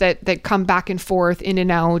members that come back and forth, in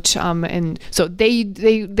and out, and so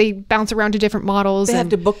they bounce around to different models. They have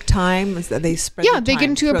to book time. They spread. Yeah, they get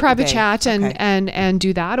into a private chat and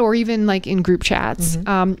do that, or even like in group chats.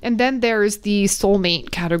 And then there's the soulmate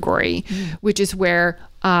category, which is where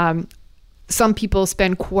some people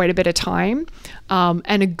spend quite a bit of time,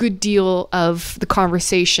 and a good deal of the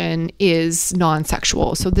conversation is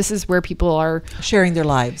non-sexual. So this is where people are sharing their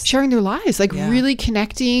lives, like really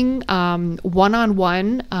connecting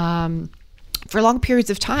one-on-one for long periods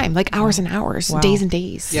of time, like hours and hours, days and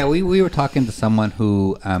days. Yeah, we were talking to someone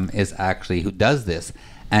who who does this,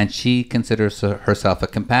 and she considers herself a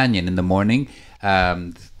companion. In the morning,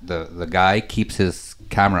 the guy keeps his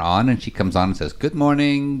camera on, and she comes on and says, "Good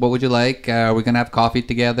morning, what would you like? We're gonna have coffee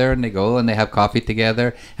together." And they go and they have coffee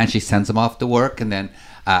together, and she sends him off to work, and then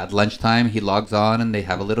at lunchtime he logs on and they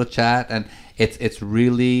have a little chat. And it's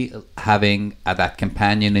really having that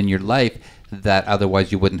companion in your life that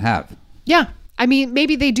otherwise you wouldn't have. Yeah, I mean,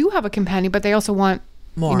 maybe they do have a companion, but they also want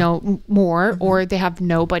more, or they have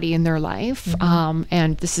nobody in their life.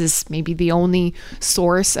 And this is maybe the only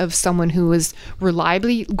source of someone who is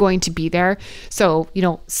reliably going to be there. So,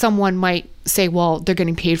 someone might say, well, they're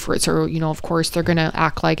getting paid for it. So, of course they're going to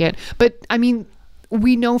act like it. But I mean,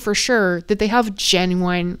 we know for sure that they have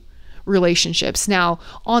genuine relationships. Now,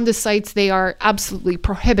 on the sites, they are absolutely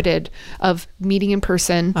prohibited of meeting in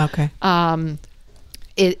person. Okay.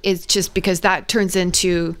 It's just because that turns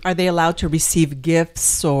into... Are they allowed to receive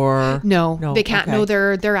gifts or... No, they can't know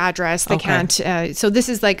their address. They can't. So this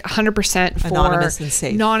is like 100% for... Anonymous and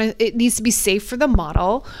safe. It needs to be safe for the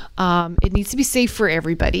model. It needs to be safe for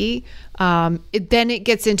everybody. Then it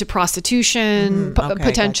gets into prostitution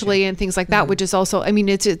potentially and things like that, which is also, I mean,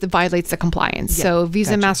 it violates the compliance. So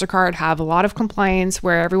Visa and MasterCard have a lot of compliance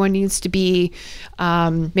where everyone needs to be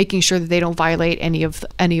making sure that they don't violate any of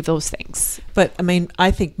those things. But I mean, I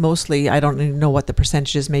think mostly, I don't even know what the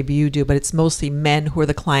percentage is, maybe you do, but it's mostly men who are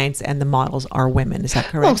the clients and the models are women. Is that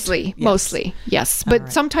correct? Mostly, yes.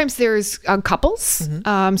 But sometimes there's couples,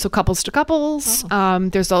 so couples to couples.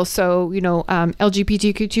 There's also,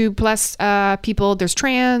 LGBTQ2 plus people, there's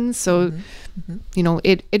trans. So,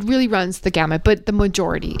 it really runs the gamut, but the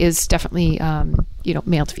majority is definitely,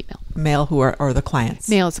 male to female. Male who are the clients.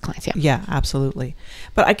 Male is the clients, yeah. Yeah, absolutely.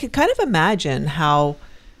 But I could kind of imagine how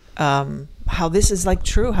this is like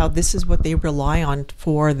true, how this is what they rely on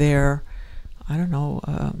for their,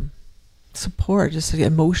 support, just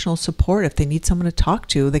emotional support. If they need someone to talk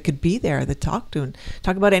to, they could be there to talk to and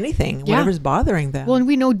talk about anything, whatever's bothering them. Well, and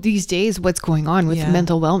we know these days what's going on with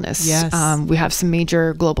mental wellness. Yes. We have some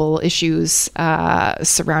major global issues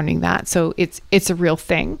surrounding that. So it's a real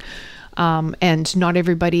thing. And not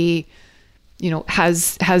everybody,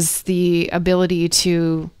 has the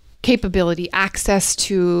capability, access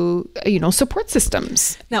to, support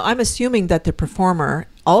systems. Now, I'm assuming that the performer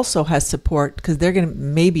also has support because they're going to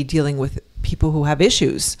maybe dealing with people who have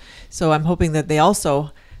issues. So I'm hoping that they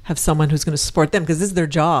also have someone who's going to support them because this is their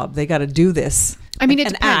job. They got to do this. I mean, it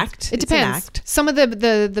depends. It depends. Some of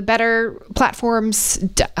the better platforms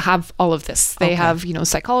have all of this. They have,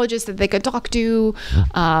 psychologists that they could talk to,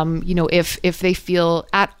 if they feel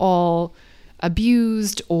at all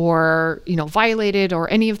abused or violated or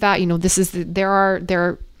any of that. There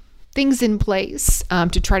are things in place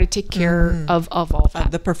to try to take care of all that.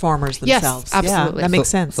 The performers themselves. Yes, absolutely. Yeah, that makes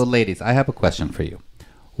sense. So ladies, I have a question for you.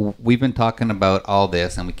 We've been talking about all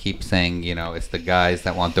this and we keep saying, it's the guys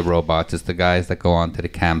that want the robots, it's the guys that go onto the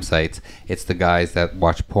campsites, it's the guys that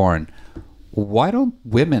watch porn. Why don't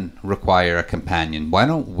women require a companion? Why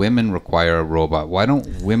don't women require a robot? Why don't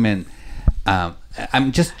women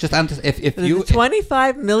I'm just if you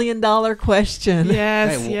 $25 million question.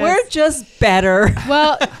 Yes, We're just better.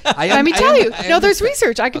 Well, let me tell you. No, there's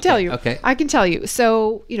research. I can tell you. Okay. I can tell you.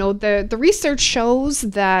 So, the research shows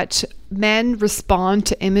that men respond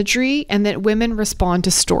to imagery and that women respond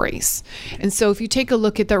to stories. And so if you take a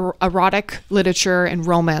look at the erotic literature and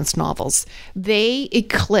romance novels, they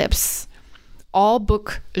eclipse all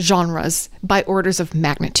book genres by orders of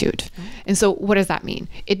magnitude. And so what does that mean?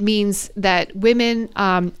 It means that women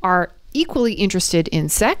are equally interested in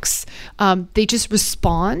sex. They just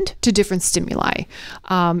respond to different stimuli.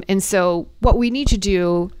 And so what we need to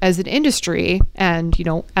do as an industry and,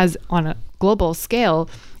 as on a global scale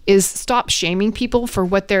is stop shaming people for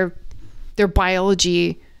what they're their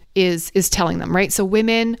biology is telling them, right? So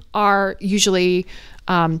women are usually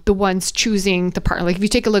the ones choosing the partner. Like if you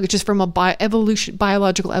take a look at just from a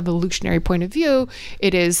biological evolutionary point of view,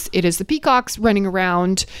 it is the peacocks running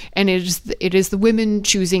around, and it is the women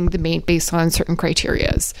choosing the mate based on certain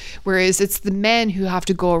criterias. Whereas it's the men who have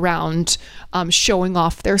to go around showing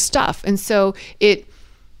off their stuff. And so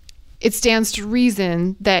it stands to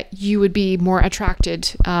reason that you would be more attracted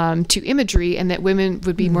to imagery, and that women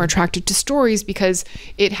would be more attracted to stories, because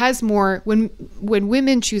it has more, when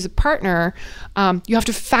women choose a partner, you have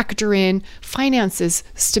to factor in finances,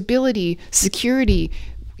 stability, security,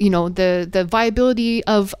 the viability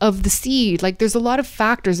of the seed. Like there's a lot of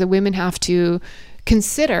factors that women have to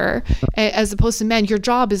consider, as opposed to men. Your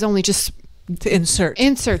job is only just to insert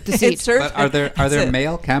the seed. But are there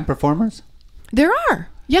male cam performers? There are.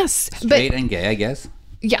 Yes. Straight and gay, I guess.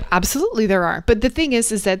 Yeah, absolutely there are. But the thing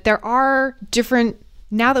is that there are different,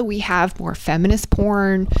 now that we have more feminist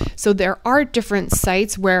porn, so there are different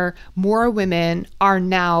sites where more women are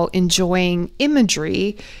now enjoying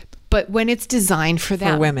imagery, but when it's designed for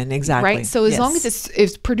them. For women, exactly. Right? So as long as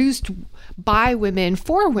it's produced by women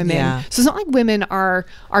for women. Yeah. So it's not like women are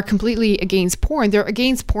completely against porn. They're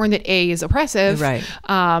against porn that A is oppressive. Right.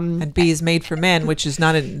 And B is made for men, which is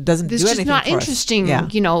not doesn't do anything for us. It's just not interesting,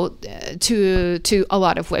 to a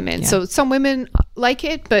lot of women. Yeah. So some women like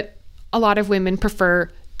it, but a lot of women prefer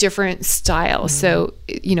different styles. So,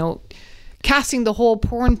 casting the whole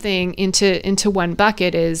porn thing into one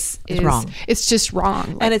bucket is wrong. It's just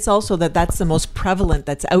wrong. And it's also that's the most prevalent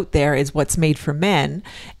that's out there is what's made for men,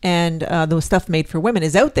 and the stuff made for women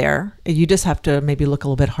is out there. You just have to maybe look a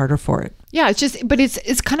little bit harder for it. Yeah,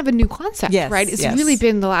 it's kind of a new concept, right? It's really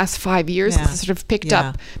been the last 5 years that sort of picked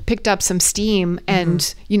up some steam,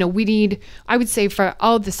 and I would say for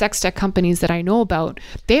all the sex tech companies that I know about,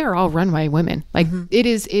 they are all run by women. Like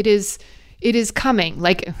it is coming,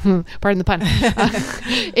 like, pardon the pun.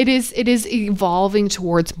 It is evolving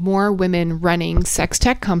towards more women running sex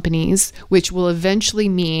tech companies, which will eventually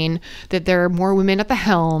mean that there are more women at the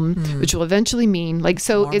helm, which will eventually mean more it's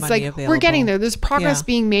like available. We're getting there. There's progress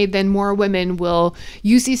being made. Then more women will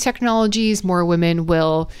use these technologies. More women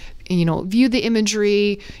will view the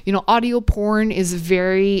imagery. Audio porn is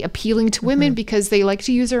very appealing to women because they like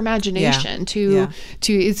to use their imagination to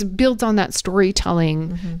it's built on that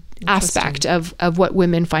storytelling aspect of what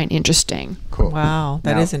women find interesting. Cool. Wow,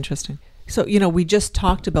 that is interesting. So, we just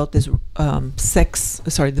talked about this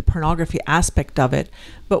the pornography aspect of it,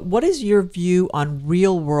 but what is your view on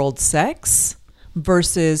real world sex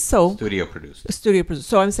versus studio produced?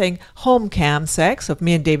 So I'm saying home cam sex, so if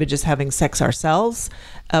me and David just having sex ourselves,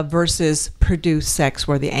 versus produced sex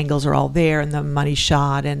where the angles are all there and the money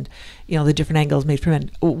shot and the different angles made for men.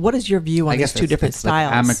 What is your view on these two different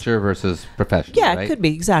styles? Like amateur versus professional. Yeah, right? It could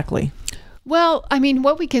be, exactly. Well, I mean,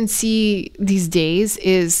 what we can see these days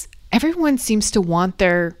is everyone seems to want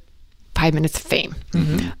their 5 minutes of fame.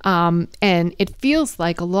 And it feels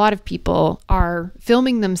like a lot of people are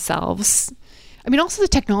filming themselves. I mean, also the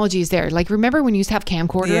technology is there. Like, remember when you used to have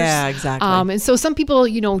camcorders? Yeah, exactly. And so some people,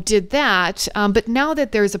 did that. But now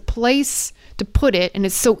that there's a place to put it, and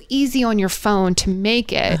it's so easy on your phone to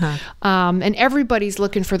make it, and everybody's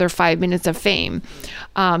looking for their 5 minutes of fame.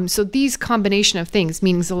 So these combination of things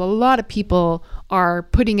means a lot of people are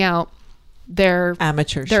putting out their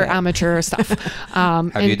amateur stuff.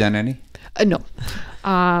 Have you done any? No.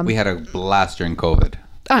 We had a blast during COVID.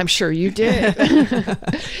 I'm sure you did.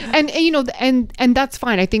 and that's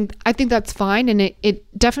fine. I think that's fine. And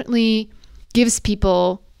it definitely gives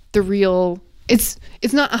people the real, it's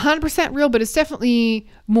not 100% real, but it's definitely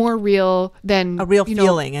more real than a real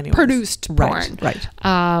feeling anyways. Produced porn.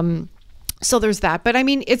 Right. So there's that. But I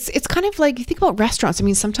mean, it's kind of like, you think about restaurants. I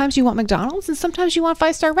mean, sometimes you want McDonald's and sometimes you want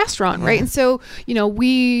 5-star restaurant, right? And so,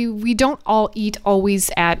 we don't all eat always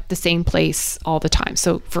at the same place all the time.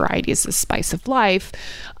 So variety is the spice of life.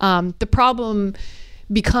 The problem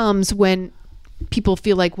becomes when people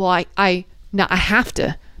feel like, well, I have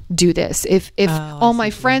to do this. If all my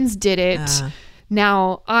friends did it,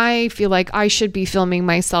 now I feel like I should be filming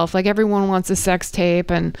myself. Like everyone wants a sex tape,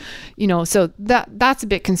 and so that's a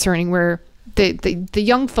bit concerning. Where the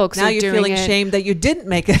young folks now are you're doing feeling it, shame that you didn't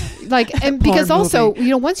make it. And because also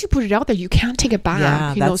once you put it out there, you can't take it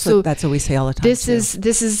back. That's what we say all the time. This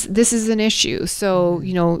is an issue. So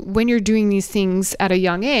when you're doing these things at a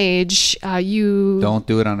young age, you don't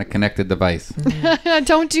do it on a connected device.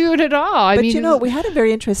 Don't do it at all. But we had a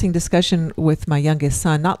very interesting discussion with my youngest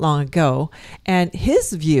son not long ago, and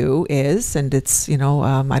his view is, and it's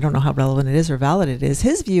I don't know how relevant it is or valid it is.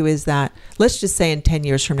 His view is that, let's just say in 10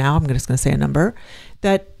 years from now, I'm just going to say a number,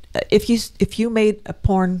 that if you made a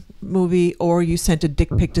porn movie or you sent a dick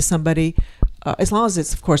pic to somebody, as long as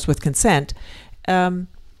it's of course with consent,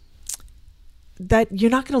 that you're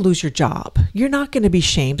not going to lose your job. You're not going to be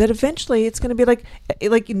shamed. That eventually it's going to be like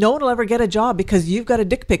no one will ever get a job because you've got a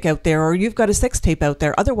dick pic out there or you've got a sex tape out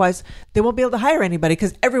there. Otherwise, they won't be able to hire anybody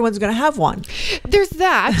because everyone's going to have one. There's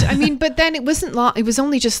that. I mean, but then it wasn't long. It was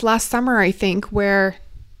only just last summer, I think, where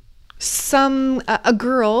a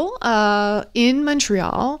girl in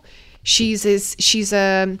Montreal, she's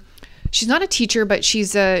not a teacher, but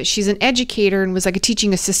she's an educator and was like a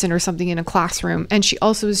teaching assistant or something in a classroom, and she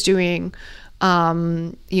also was doing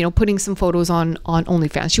putting some photos on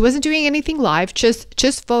OnlyFans. She wasn't doing anything live,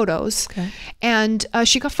 just photos. Okay. And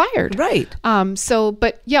she got fired. Right.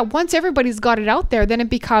 But yeah, once everybody's got it out there, then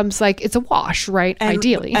it becomes like it's a wash, right?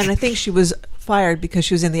 Ideally. And I think she was fired because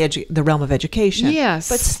she was in the realm of education. Yes.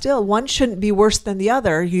 But still, one shouldn't be worse than the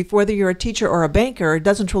other. Whether you're a teacher or a banker, it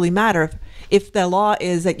doesn't really matter. If the law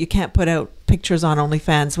is that you can't put out pictures on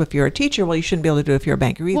OnlyFans if you're a teacher, well, you shouldn't be able to do it if you're a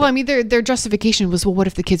banker either. Well, I mean, their justification was, well, what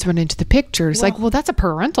if the kids run into the pictures? Well, that's a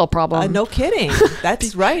parental problem. No kidding.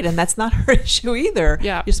 That's right. And that's not her issue either.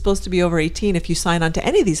 Yeah. You're supposed to be over 18 if you sign on to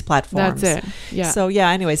any of these platforms. That's it. Yeah. So, yeah,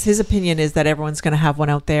 anyways, his opinion is that everyone's going to have one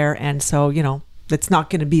out there. And so, it's not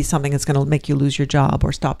going to be something that's going to make you lose your job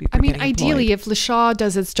or stop you from getting ideally, employed. if LaShaw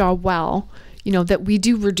does its job well, that we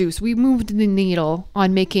moved the needle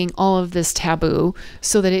on making all of this taboo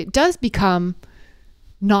so that it does become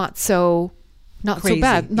not so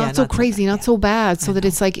bad, not so crazy, not so bad, so that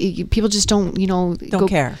it's like people just don't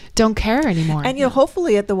care anymore. And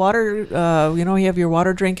hopefully at the water, you have your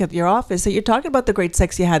water drink at your office, that you're talking about the great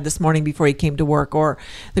sex you had this morning before you came to work, or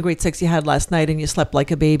the great sex you had last night and you slept like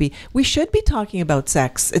a baby. We should be talking about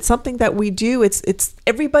sex. It's something that we do. It's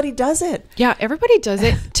everybody does it. Yeah, everybody does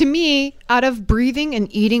it. To me, out of breathing and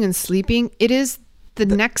eating and sleeping, it is the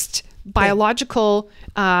next biological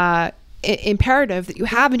imperative that you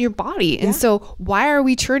have in your body. And so why are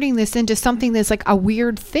we turning this into something that's like a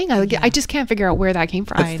weird thing? I just can't figure out where that came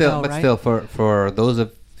from. But still, for those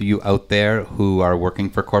of you out there who are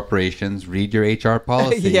working for corporations, read your HR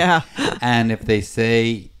policy. Yeah. And if they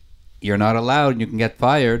say you're not allowed and you can get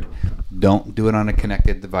fired, don't do it on a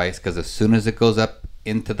connected device, because as soon as it goes up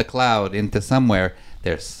into the cloud, into somewhere,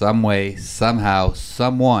 there's some way, somehow,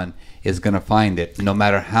 someone is going to find it, no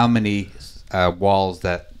matter how many walls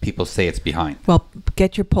that people say it's behind. Well,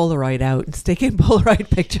 get your Polaroid out and stick in Polaroid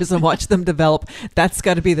pictures and watch them develop. That's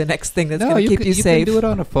got to be the next thing that's going to keep you safe. You can do it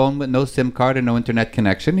on a phone with no SIM card and no internet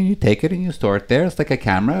connection, and you take it and you store it there. It's like a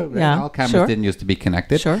camera. Yeah, all cameras didn't used to be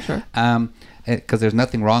connected. Sure. Because there's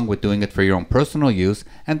nothing wrong with doing it for your own personal use,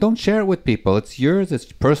 and don't share it with people. It's yours.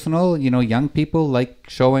 It's personal. Young people like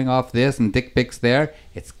showing off this and dick pics there.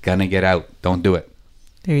 It's gonna get out. Don't do it.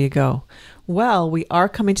 There you go. Well, we are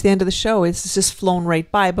coming to the end of the show. It's just flown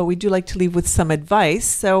right by, but we do like to leave with some advice.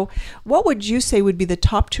 So what would you say would be the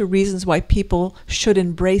top 2 reasons why people should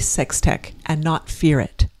embrace sex tech and not fear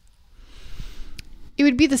it? It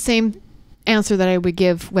would be the same answer that I would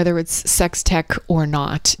give whether it's sex tech or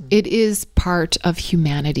not. It is part of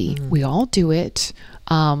humanity. We all do it.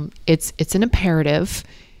 It's an imperative.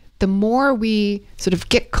 The more we sort of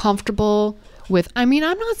get comfortable with, I'm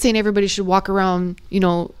not saying everybody should walk around,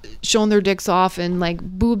 showing their dicks off and like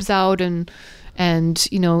boobs out and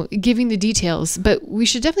giving the details, but we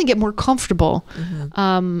should definitely get more comfortable.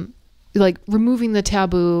 Like removing the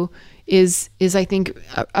taboo is I think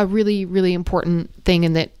a really, really important thing,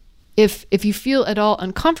 in that if you feel at all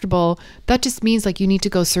uncomfortable, that just means like you need to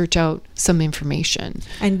go search out some information.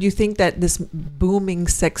 And you think that this booming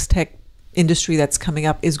sex tech industry that's coming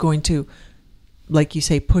up is going to, like you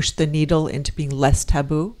say, push the needle into being less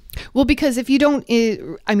taboo? Well, because if you don't,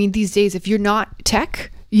 these days, if you're not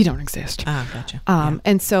tech, you don't exist. Ah, gotcha.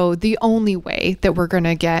 And so the only way that we're going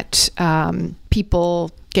to get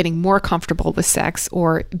people getting more comfortable with sex,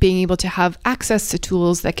 or being able to have access to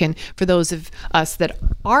tools that can, for those of us that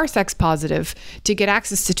are sex positive, to get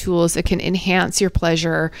access to tools that can enhance your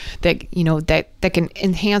pleasure, that can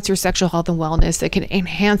enhance your sexual health and wellness, that can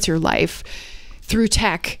enhance your life through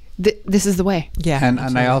tech. This is the way. Yeah. And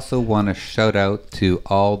I also want to shout out to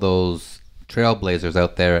all those trailblazers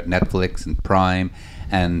out there at Netflix and Prime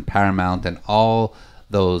and Paramount, and all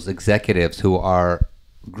those executives who are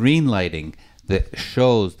greenlighting the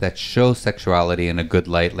shows that show sexuality in a good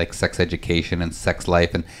light, like Sex Education and Sex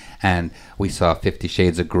Life, and we saw 50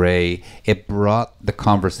 Shades of Grey. It brought the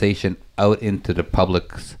conversation out into the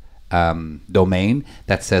public's domain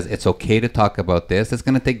that says it's okay to talk about this. It's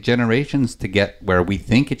going to take generations to get where we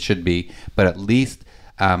think it should be, but at least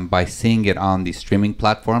by seeing it on these streaming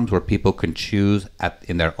platforms where people can choose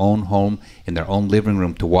in their own home, in their own living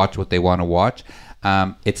room, to watch what they want to watch.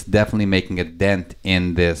 It's definitely making a dent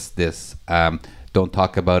in this don't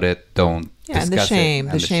talk about it, don't discuss and the shame,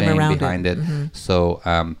 it, and the shame around behind it. Mm-hmm. So,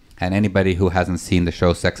 and anybody who hasn't seen the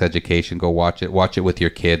show Sex Education, go watch it. Watch it with your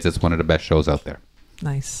kids. It's one of the best shows out there.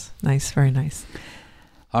 Nice, very nice.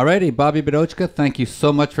 Alrighty, Bobbi Bidochka, thank you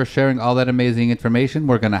so much for sharing all that amazing information.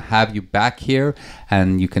 We're going to have you back here,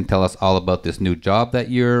 and you can tell us all about this new job that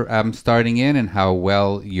you're starting in and how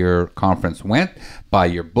well your conference went. Buy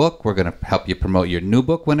your book. We're going to help you promote your new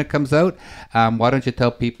book when it comes out. Why don't you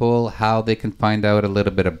tell people how they can find out a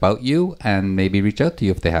little bit about you and maybe reach out to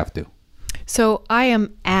you if they have to? So I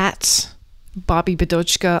am at Bobbi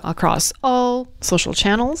Bidochka across all social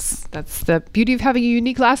channels. That's the beauty of having a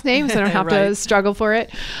unique last name, so I don't have Right. to struggle for it.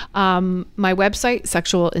 My website,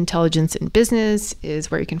 Sexual Intelligence in Business,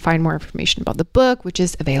 is where you can find more information about the book, which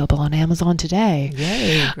is available on Amazon today.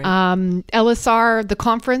 Yay, great. LSR, the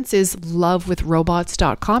conference is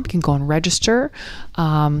lovewithrobots.com. You can go and register.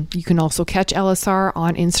 You can also catch LSR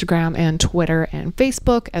on Instagram and Twitter and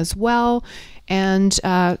Facebook as well. And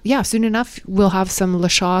soon enough, we'll have some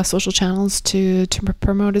LaShaw social channels to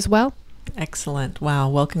promote as well. Excellent. Wow.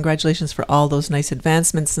 Well, congratulations for all those nice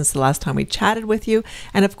advancements since the last time we chatted with you.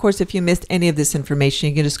 And of course, if you missed any of this information,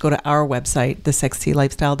 you can just go to our website,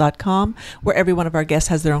 thesexylifestyle.com, where every one of our guests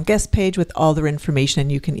has their own guest page with all their information,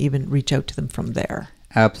 and you can even reach out to them from there.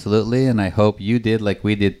 Absolutely. And I hope you did like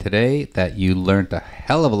we did today, that you learned a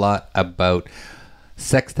hell of a lot about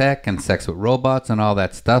sex tech and sex with robots and all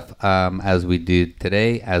that stuff, as we do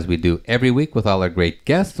today, as we do every week with all our great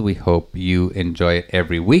guests. We hope you enjoy it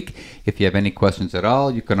every week. If you have any questions at all,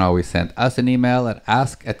 you can always send us an email at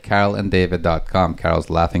ask@carolanddavid.com. Carol's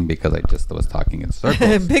laughing because I just was talking in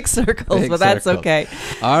circles. Big circles, but that's okay.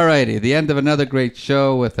 Alrighty, the end of another great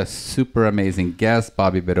show with a super amazing guest,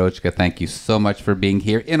 Bobbi Bidochka. Thank you so much for being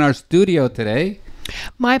here in our studio today.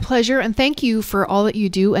 My pleasure, and thank you for all that you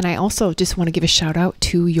do. And I also just want to give a shout out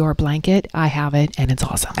to your blanket. I have it, and it's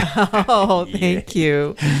awesome. Oh, thank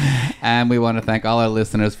you. And we want to thank all our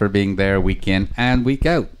listeners for being there week in and week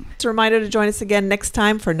out. It's a reminder to join us again next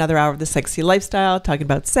time for another hour of The Sexy Lifestyle, talking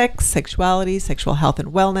about sex, sexuality, sexual health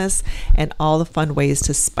and wellness, and all the fun ways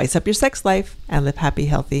to spice up your sex life and live happy,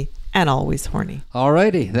 healthy, and always horny.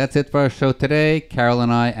 Alrighty, that's it for our show today. Carol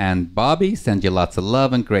and I and Bobbi send you lots of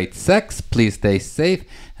love and great sex. Please stay safe,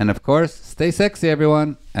 and of course, stay sexy,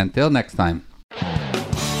 everyone. Until next time.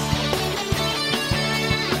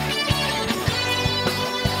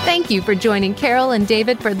 Thank you for joining Carol and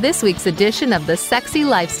David for this week's edition of The Sexy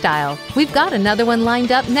Lifestyle. We've got another one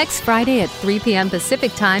lined up next Friday at 3 p.m.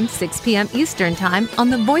 Pacific Time, 6 p.m. Eastern Time on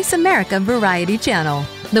the Voice America Variety Channel.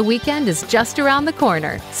 The weekend is just around the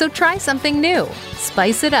corner, so try something new,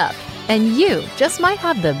 spice it up, and you just might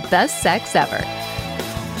have the best sex ever.